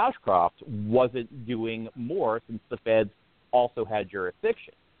John Ashcroft wasn't doing more, since the feds also had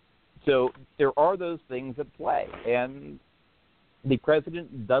jurisdiction. So there are those things at play, and the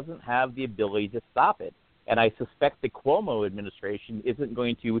president doesn't have the ability to stop it. And I suspect the Cuomo administration isn't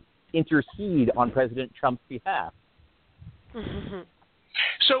going to intercede on President Trump's behalf.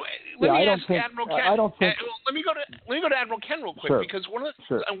 So let me ask Admiral Ken. Let me go to Admiral Ken real quick, Sure. because one of the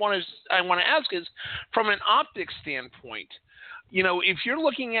things I want to ask is, from an optics standpoint, you know, if you're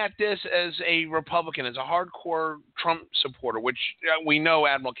looking at this as a Republican, as a hardcore Trump supporter, which we know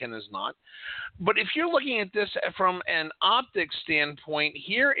Admiral Ken is not, but if you're looking at this from an optics standpoint,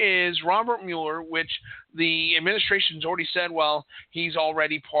 here is Robert Mueller, which the administration's already said, well, he's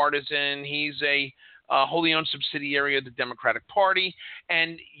already partisan, he's a wholly owned subsidiary of the Democratic Party,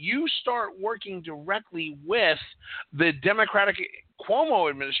 and you start working directly with the Democratic Cuomo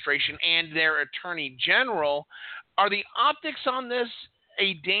administration and their attorney general. Are the optics on this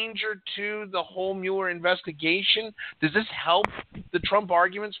a danger to the whole Mueller investigation? Does this help the Trump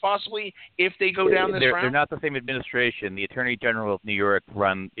arguments possibly if they go down this route? They're not the same administration. The Attorney General of New York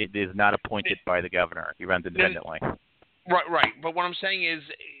is not appointed by the governor. He runs independently. Right. But what I'm saying is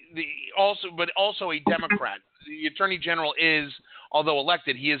also a Democrat. The Attorney General is, although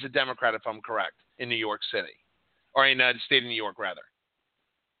elected, he is a Democrat, if I'm correct, in New York City, or in the state of New York, rather.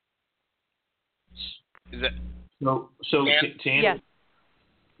 Is that to answer? Yes.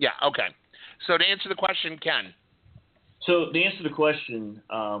 Yeah. Okay. So to answer the question, Ken. So to answer the question,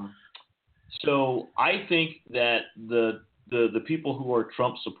 so I think that the people who are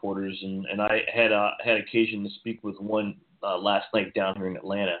Trump supporters, and I had occasion to speak with one last night down here in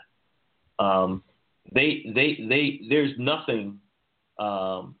Atlanta. There's nothing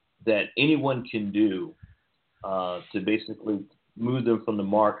that anyone can do to basically move them from the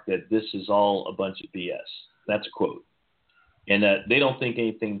mark that this is all a bunch of BS. That's a quote. And that they don't think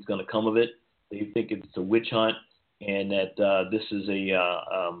anything's going to come of it. They think it's a witch hunt, and that this is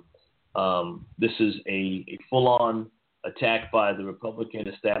a full-on attack by the Republican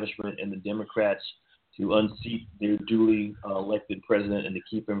establishment and the Democrats to unseat their duly elected president and to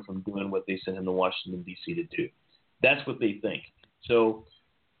keep him from doing what they sent him to Washington, D.C. to do. That's what they think. So,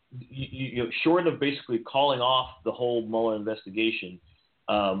 short of basically calling off the whole Mueller investigation,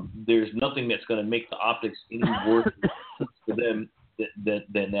 there's nothing that's going to make the optics any worse for them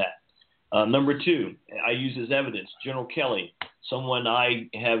than that. Number two, I use as evidence General Kelly, someone I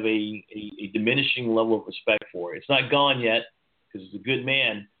have a diminishing level of respect for. It's not gone yet, because he's a good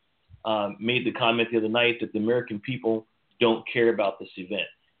man. Made the comment the other night that the American people don't care about this event.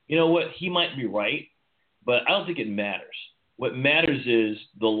 You know what? He might be right, but I don't think it matters. What matters is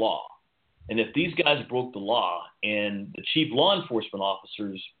the law. And if these guys broke the law, and the chief law enforcement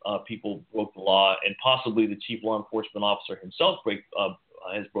officers, people broke the law, and possibly the chief law enforcement officer himself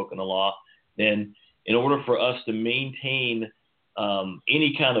has broken the law, then in order for us to maintain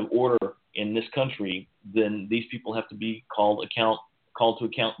any kind of order in this country, then these people have to be called to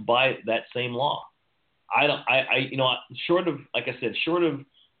account by that same law. Short of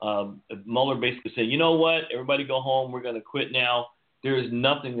Mueller basically saying, you know what, everybody go home, we're going to quit now. There is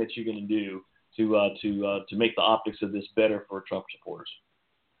nothing that you're going to do to make the optics of this better for Trump supporters.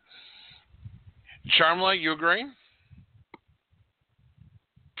 Sharmila, you agree?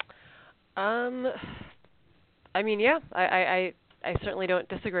 I mean, yeah, I certainly don't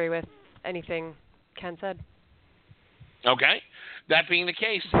disagree with anything Ken said. Okay. That being the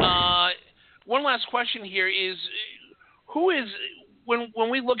case, one last question here is, when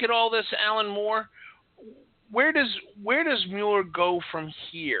we look at all this, Alan Moore, where does Mueller go from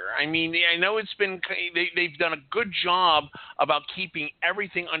here? I mean, I know they've done a good job about keeping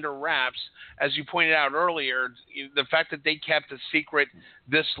everything under wraps. As you pointed out earlier, the fact that they kept a secret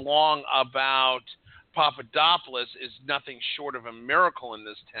this long about Papadopolous is nothing short of a miracle in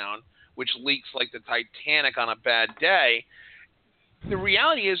this town, which leaks like the Titanic on a bad day. The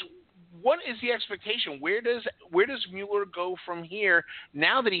reality is, what is the expectation? Where does Mueller go from here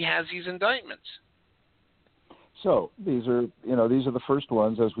now that he has these indictments? So these are the first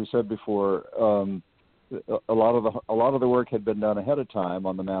ones, as we said before. A lot of the work had been done ahead of time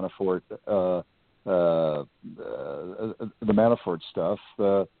on the Manafort stuff.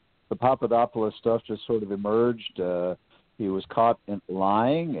 The Papadopoulos stuff just sort of emerged. he was caught in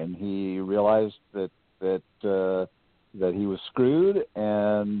lying, and he realized that he was screwed,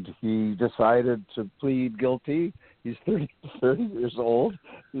 and he decided to plead guilty. He's 30 years old.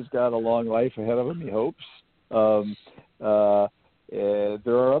 He's got a long life ahead of him, he hopes.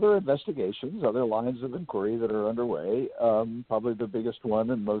 There are other investigations, other lines of inquiry that are underway. Probably the biggest one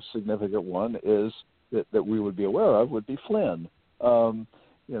and most significant one is that we would be aware of would be Flynn.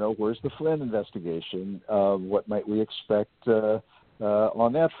 Where's the Flynn investigation? What might we expect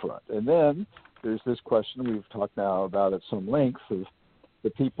on that front? And then there's this question we've talked now about at some length of the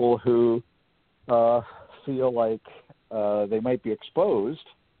people who feel like they might be exposed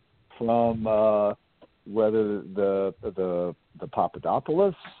from whether the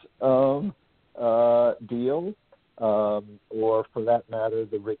Pappadopolous deal, or for that matter,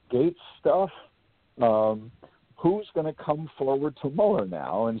 the Rick Gates stuff. Who's going to come forward to Mueller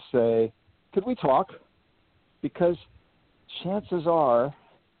now and say, could we talk? Because chances are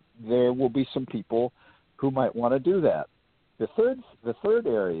there will be some people who might want to do that. The third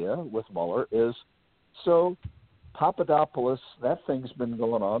area with Mueller is, so Pappadopolous, that thing's been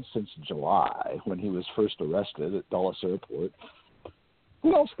going on since July when he was first arrested at Dulles Airport.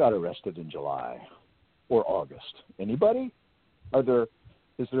 Who else got arrested in July or August? Anybody?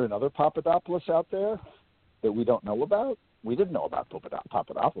 Is there another Pappadopolous out there that we don't know about? We didn't know about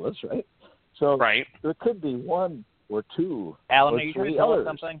Pappadopolous, right? So there could be one or two Alan, or three others.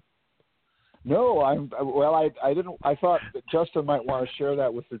 Something? No, I didn't. I thought that Justin might want to share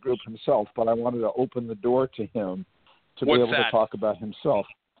that with the group himself, but I wanted to open the door to him to be able to talk about himself,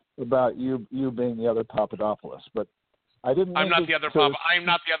 about you being the other Pappadopolous. But I didn't. I'm not the other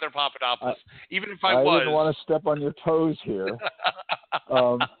Pappadopolous. Even if I was, I didn't want to step on your toes here.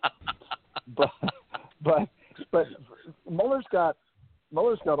 But Mueller's got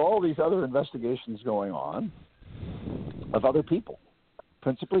all these other investigations going on of other people,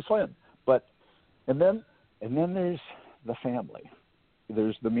 principally Flynn. And then there's the family.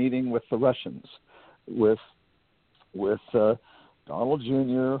 There's the meeting with the Russians, with Donald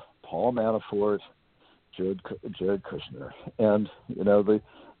Jr., Paul Manafort, Jared Kushner, and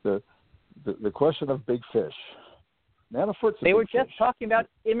the question of big fish. Manafort's they were just talking about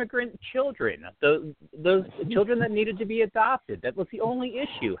immigrant children, those children that needed to be adopted. That was the only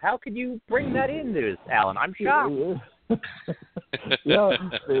issue. How could you bring that into this, Alan? I'm shocked. Yeah,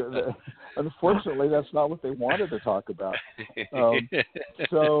 unfortunately, that's not what they wanted to talk about.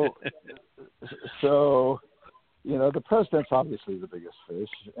 So the president's obviously the biggest fish,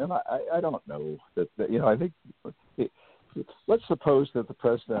 and I don't know that I think let's suppose that the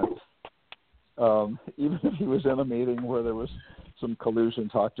president, even if he was in a meeting where there was some collusion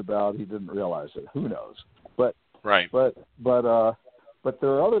talked about, he didn't realize it. Who knows? But there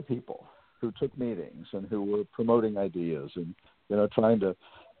are other people who took meetings and who were promoting ideas and trying to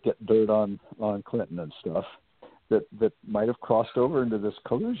get dirt on Clinton and stuff that might have crossed over into this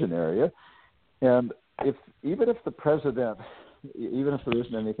collusion area. And even if there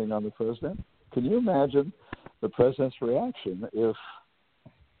isn't anything on the president, can you imagine the president's reaction if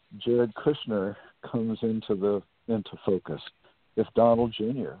Jared Kushner comes into focus, if Donald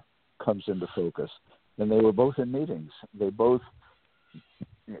Jr. comes into focus, and they were both in meetings, they both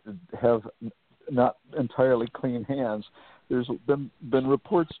have not entirely clean hands. There's been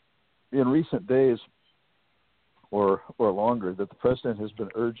reports in recent days or longer that the president has been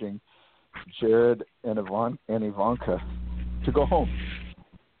urging Jared and Ivanka to go home,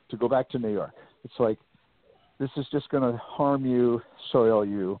 to go back to New York. It's like, this is just going to harm you, soil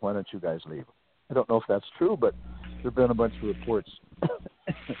you. Why don't you guys leave? I don't know if that's true, but there have been a bunch of reports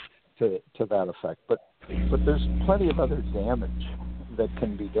to that effect. But there's plenty of other damage that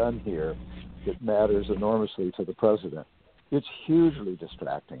can be done here that matters enormously to the president. It's hugely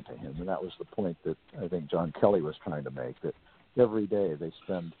distracting to him, and that was the point that I think John Kelly was trying to make, that every day they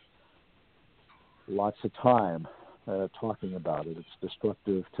spend lots of time talking about it. It's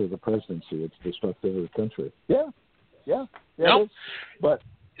destructive to the presidency. It's destructive to the country. Yeah. Nope. But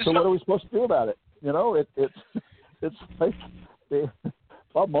so what are we supposed to do about it? It's like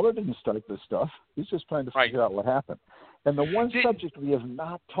Bob Mueller didn't start this stuff. He's just trying to figure out what happened. And the one subject we have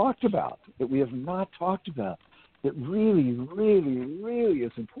not talked about, that really, really, really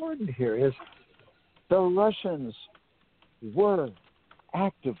is important here, is the Russians were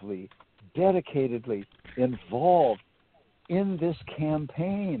actively, dedicatedly involved in this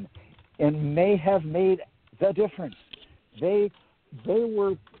campaign and may have made the difference. They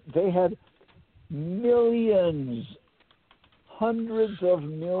had millions, hundreds of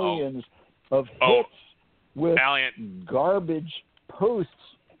millions of hits with garbage posts,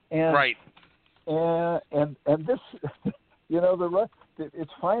 and this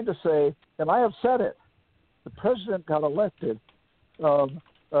it's fine to say, and I have said it, the president got elected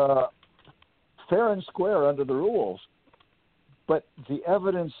fair and square under the rules, but the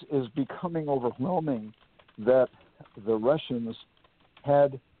evidence is becoming overwhelming that the Russians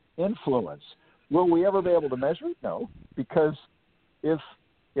had influence. Will we ever be able to measure it? No, because if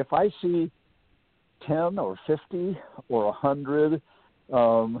I see 10 or 50 or 100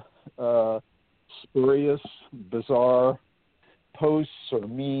 spurious, bizarre posts or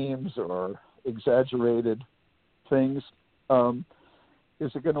memes or exaggerated things,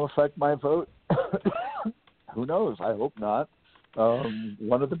 is it going to affect my vote? Who knows? I hope not.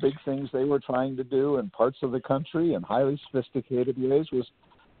 One of the big things they were trying to do in parts of the country in highly sophisticated ways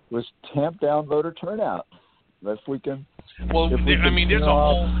was tamp down voter turnout. If we can. Well, there's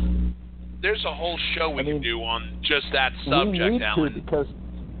a whole show we can do on just that subject, we need Alan. To,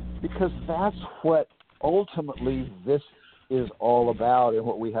 because that's what ultimately this is all about, and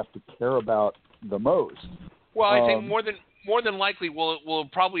what we have to care about the most. Well, I think more than likely we'll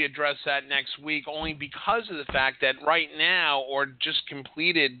probably address that next week, only because of the fact that right now, or just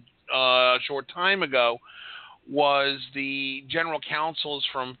completed a short time ago, was the general counsels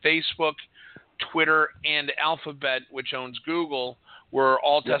from Facebook, Twitter, and Alphabet, which owns Google, were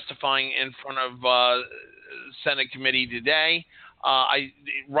all testifying in front of Senate committee today.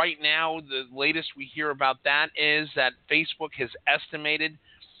 Right now, the latest we hear about that is that Facebook has estimated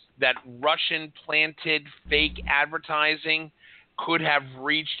that Russian-planted fake advertising could have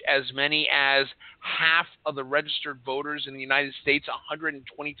reached as many as half of the registered voters in the United States,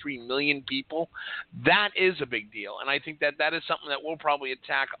 123 million people. That is a big deal, and I think that is something that we'll probably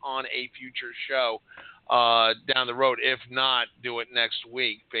attack on a future show down the road, if not do it next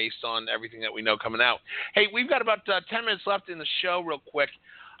week based on everything that we know coming out. Hey, we've got about 10 minutes left in the show real quick.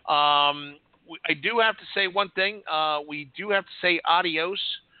 I do have to say one thing. We do have to say adios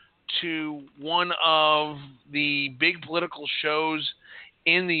to one of the big political shows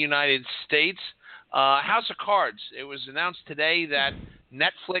in the United States, House of Cards. It was announced today that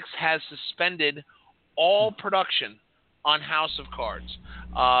Netflix has suspended all production on House of Cards.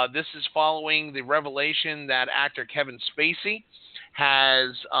 This is following the revelation that actor Kevin Spacey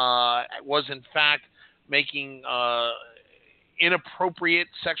was in fact making inappropriate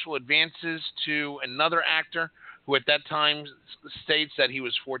sexual advances to another actor who at that time states that he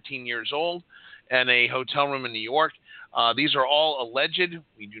was 14 years old in a hotel room in New York. These are all alleged.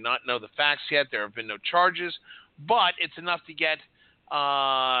 We do not know the facts yet. There have been no charges, but it's enough to get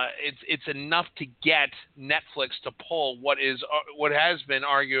it's enough to get Netflix to pull what has been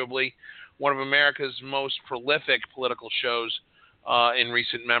arguably one of America's most prolific political shows in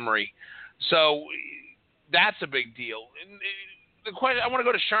recent memory. So that's a big deal. And the question, I want to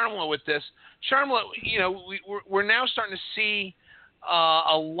go to Sharmila with this. Sharmila, we're now starting to see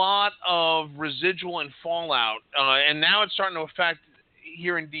a lot of residual and fallout, and now it's starting to affect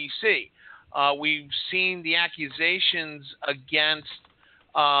here in D.C. We've seen the accusations against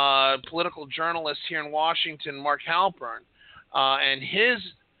political journalists here in Washington, Mark Halpern, and his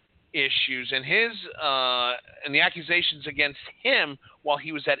issues and and the accusations against him while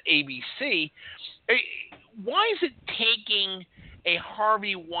he was at ABC. Why is it taking a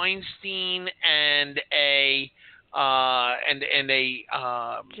Harvey Weinstein and a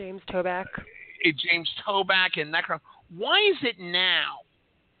James Toback, and that kind of, why is it now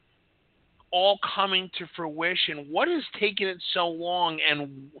all coming to fruition? What has taken it so long,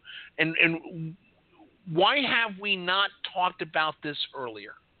 and why have we not talked about this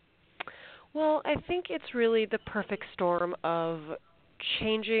earlier? Well, I think it's really the perfect storm of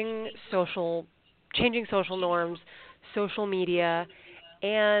changing social norms, social media,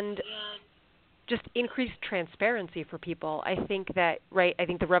 and just increased transparency for people. I think the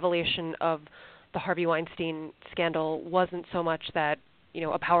revelation of the Harvey Weinstein scandal wasn't so much that,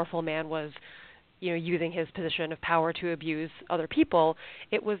 a powerful man was, using his position of power to abuse other people.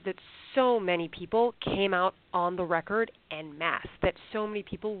 It was that so many people came out on the record en masse, that so many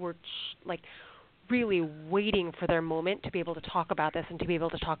people were really waiting for their moment to be able to talk about this and to be able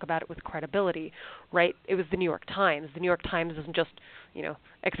to talk about it with credibility, right? It was the New York Times. The New York Times doesn't just,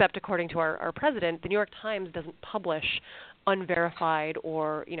 except according to our president, the New York Times doesn't publish unverified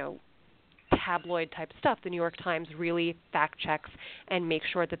or, tabloid type stuff. The New York Times really fact checks and makes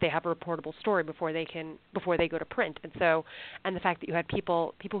sure that they have a reportable story before they go to print. And the fact that you had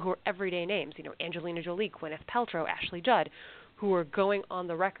people who are everyday names, Angelina Jolie, Gwyneth Paltrow, Ashley Judd, who were going on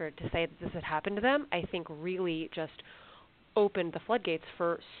the record to say that this had happened to them, I think really just opened the floodgates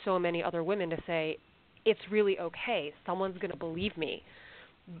for so many other women to say, it's really okay. Someone's going to believe me.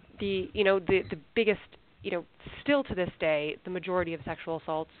 The biggest still to this day, the majority of sexual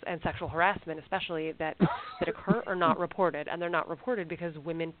assaults and sexual harassment, especially that occur, are not reported. And they're not reported because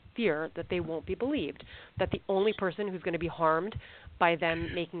women fear that they won't be believed, that the only person who's going to be harmed by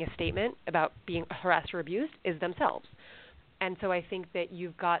them making a statement about being harassed or abused is themselves. And so I think that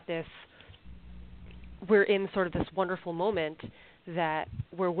you've got this, we're in sort of this wonderful moment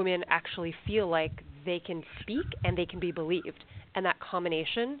where women actually feel like they can speak and they can be believed. And that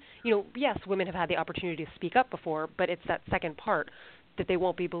combination, yes, women have had the opportunity to speak up before, but it's that second part that they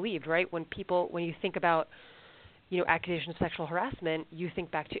won't be believed, right? When you think about, accusations of sexual harassment, you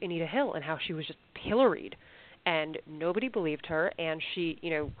think back to Anita Hill and how she was just pilloried and nobody believed her, and she,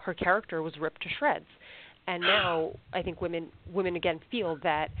 her character was ripped to shreds. And now I think women again feel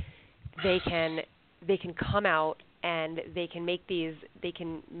that they can come out and they can make these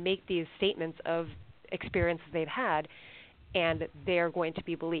statements of experiences they've had, and they're going to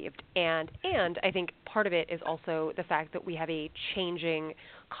be believed. And I think part of it is also the fact that we have a changing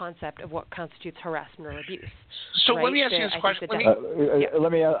concept of what constitutes harassment or abuse. So right? let me ask you this question. I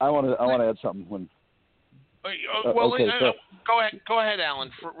want to add something. Go ahead,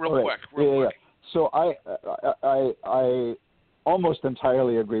 Alan, real quick. Yeah. So I almost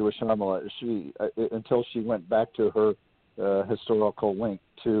entirely agree with Sharmila. Until she went back to her historical link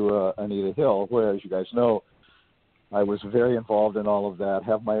to Anita Hill, where, as you guys know, I was very involved in all of that,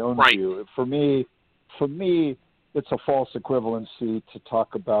 have my own view. For me, it's a false equivalency to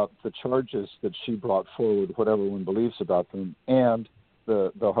talk about the charges that she brought forward, what everyone believes about them, and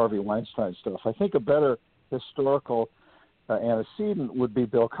the Harvey Weinstein stuff. I think a better historical antecedent would be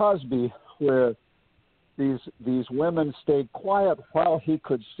Bill Cosby, where these women stayed quiet while he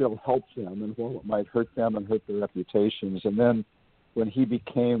could still help them and while it might hurt them and hurt their reputations. And then when he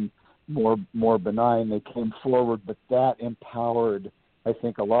became more benign, they came forward, but that empowered, I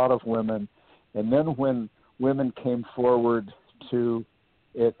think, a lot of women. And then when women came forward to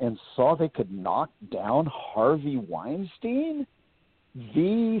it and saw they could knock down Harvey Weinstein,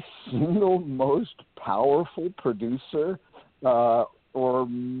 the single most powerful producer, or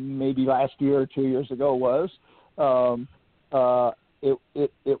maybe last year or 2 years ago was,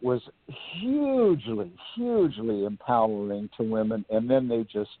 it was hugely empowering to women, and then they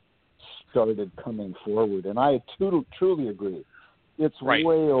just started coming forward. And I truly agree. It's way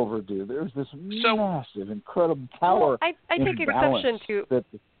overdue. There's this massive, incredible power. Well, I take exception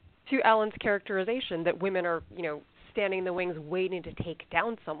to Alan's characterization that women are, standing in the wings waiting to take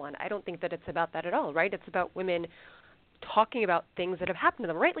down someone. I don't think that it's about that at all, right? It's about women talking about things that have happened to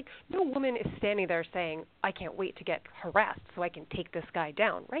them, right? Like, no woman is standing there saying, I can't wait to get harassed so I can take this guy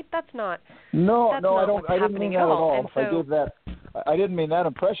down, right? That's not I didn't mean that at all. I didn't mean that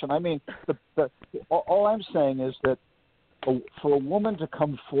impression. I mean, all I'm saying is that for a woman to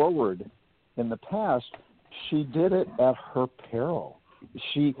come forward in the past, she did it at her peril.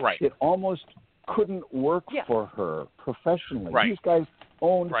 It almost couldn't work for her professionally. These guys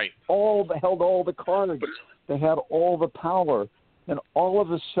held all the cards. They had all the power. And all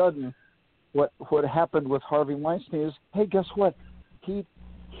of a sudden, what happened with Harvey Weinstein is, hey, guess what? He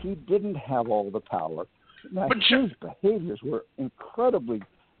didn't have all the power. Now, his behaviors were incredibly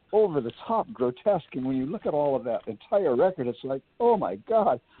over the top, grotesque. And when you look at all of that entire record, it's like, oh my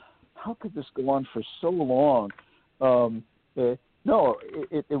God, how could this go on for so long? No,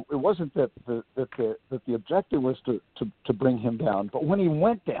 it wasn't that the objective was to bring him down. But when he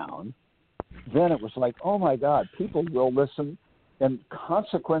went down, then it was like, oh my God, people will listen, and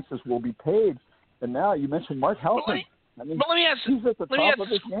consequences will be paid. And now you mentioned Mark Halpin. He's at the top of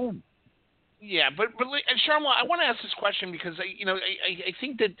his game. Yeah, but Sharmila, I want to ask this question because I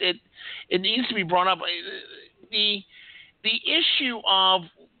think that it needs to be brought up. The issue of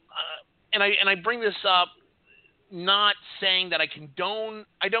and I bring this up, not saying that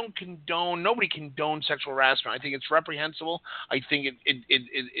nobody condones sexual harassment. I think it's reprehensible. I think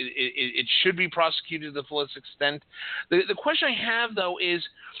it should be prosecuted to the fullest extent. The question I have, though, is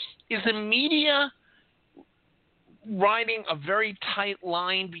the media riding a very tight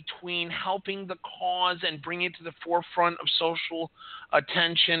line between helping the cause and bringing it to the forefront of social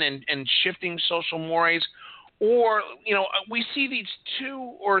attention and shifting social mores? Or, we see these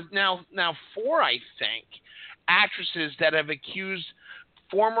two or now four, I think, actresses that have accused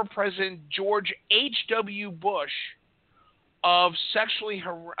former President George H.W. Bush of sexually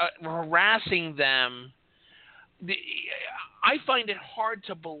harassing them. I find it hard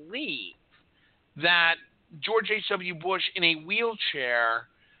to believe that George H.W. Bush in a wheelchair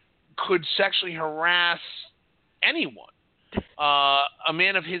could sexually harass anyone. A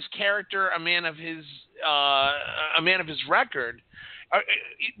man of his character, a man of his record.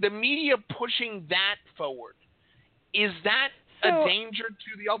 the media pushing that forward, is that a danger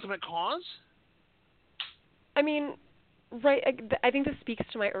to the ultimate cause? I mean, right. I think this speaks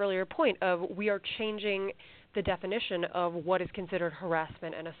to my earlier point of we are changing the definition of what is considered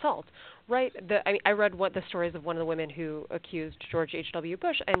harassment and assault, right? I read the stories of one of the women who accused George H.W.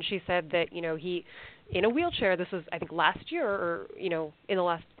 Bush, and she said that, he, in a wheelchair, this was, I think, last year or, in the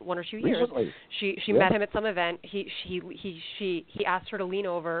last 1 or 2 years, recently. She met him at some event. He asked her to lean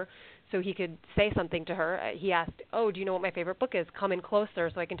over so he could say something to her. He asked, "Oh, do you know what my favorite book is? Come in closer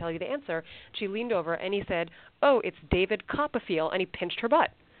so I can tell you the answer." She leaned over, and he said, "Oh, it's David Copperfield," and he pinched her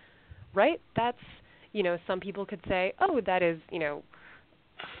butt, right? That's, some people could say, "Oh, that is,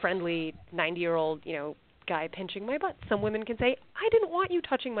 friendly 90-year-old, guy pinching my butt." Some women can say, "I didn't want you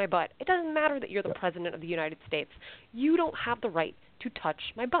touching my butt. It doesn't matter that you're the president of the United States. You don't have the right to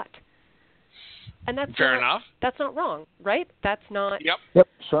touch my butt." And that's fair enough. That's not wrong, right? That's not. Yep.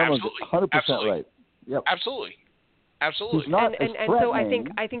 Sharma's Absolutely. 100% Absolutely. right. Yep. Absolutely. He's not and so I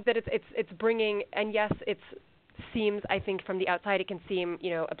think that it's bringing, and yes, it seems, I think from the outside it can seem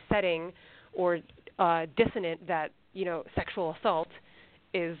upsetting or dissonant that sexual assault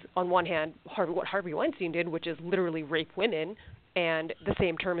is on one hand what Harvey Weinstein did, which is literally rape women, and the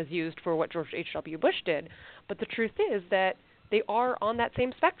same term is used for what George H.W. Bush did. But the truth is that they are on that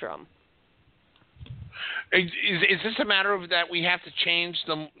same spectrum. Is this a matter of that we have to change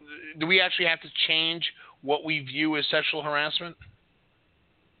them? Do we actually have to change what we view as sexual harassment?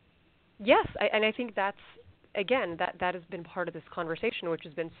 Yes, and I think that's, again, that has been part of this conversation, which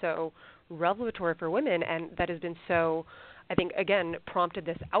has been so revelatory for women, and that has been so, I think, again, prompted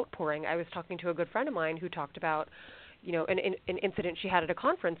this outpouring. I was talking to a good friend of mine who talked about, an incident she had at a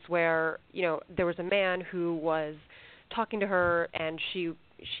conference where, there was a man who was talking to her, and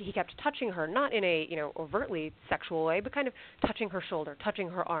he kept touching her, not in a, overtly sexual way, but kind of touching her shoulder, touching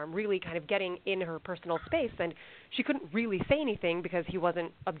her arm, really kind of getting in her personal space. And she couldn't really say anything because he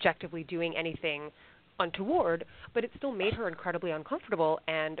wasn't objectively doing anything untoward, but it still made her incredibly uncomfortable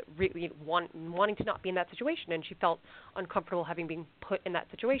and really wanting to not be in that situation. And she felt uncomfortable having been put in that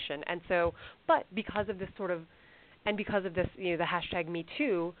situation. And so, but because of this the hashtag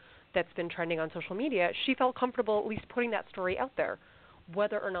 #MeToo that's been trending on social media, she felt comfortable at least putting that story out there.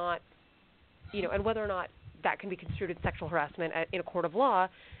 Whether or not, and whether or not that can be construed as sexual harassment in a court of law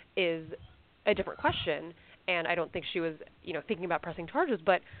is a different question. And I don't think she was, thinking about pressing charges.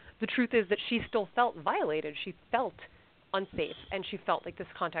 But the truth is that she still felt violated. She felt unsafe, and she felt like this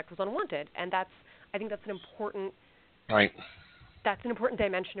contact was unwanted. And I think that's an important, right. That's an important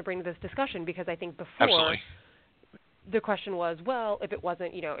dimension to bring to this discussion, because I think before. Absolutely. The question was, well, if it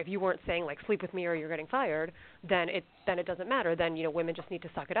wasn't, if you weren't saying like sleep with me or you're getting fired, then it doesn't matter. Then women just need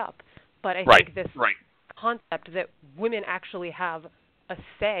to suck it up. But I think this concept that women actually have a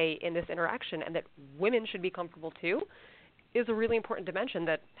say in this interaction and that women should be comfortable too is a really important dimension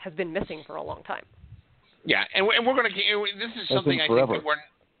that has been missing for a long time. Yeah, and we're going to. This is something I think that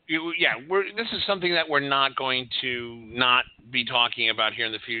this is something that we're not going to not be talking about here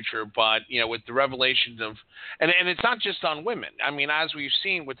in the future. But with the revelations of, and it's not just on women. I mean, as we've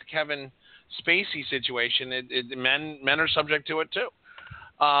seen with the Kevin Spacey situation, men are subject to it too.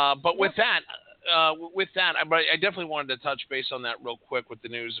 But with that, I definitely wanted to touch base on that real quick with the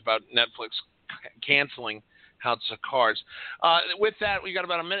news about Netflix canceling House of Cards. With that, we got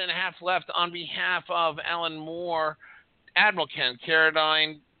about a minute and a half left. On behalf of Alan Moore, Admiral Ken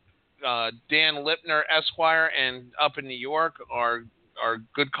Carradine, Dan Lipner, Esquire, and up in New York, our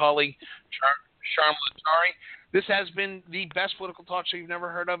good colleague, Sharma Latari. This has been the best political talk show you've never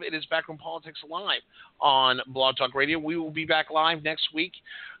heard of. It is Backroom Politics Live on Blog Talk Radio. We will be back live next week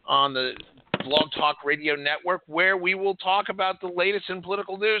on the Blog Talk Radio Network, where we will talk about the latest in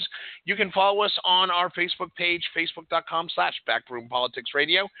political news. You can follow us on our Facebook page,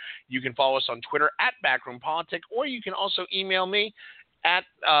 facebook.com/BackroomPoliticsRadio. You can follow us on Twitter @BackroomPolitic, or you can also email me at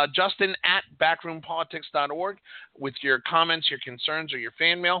justin@backroompolitics.org with your comments, your concerns, or your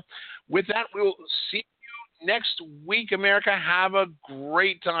fan mail. With that, we will see you next week, America. Have a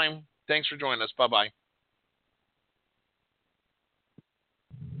great time. Thanks for joining us. Bye-bye.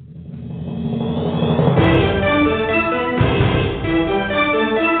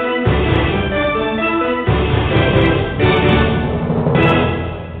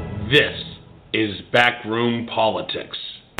 This is Backroom Politics.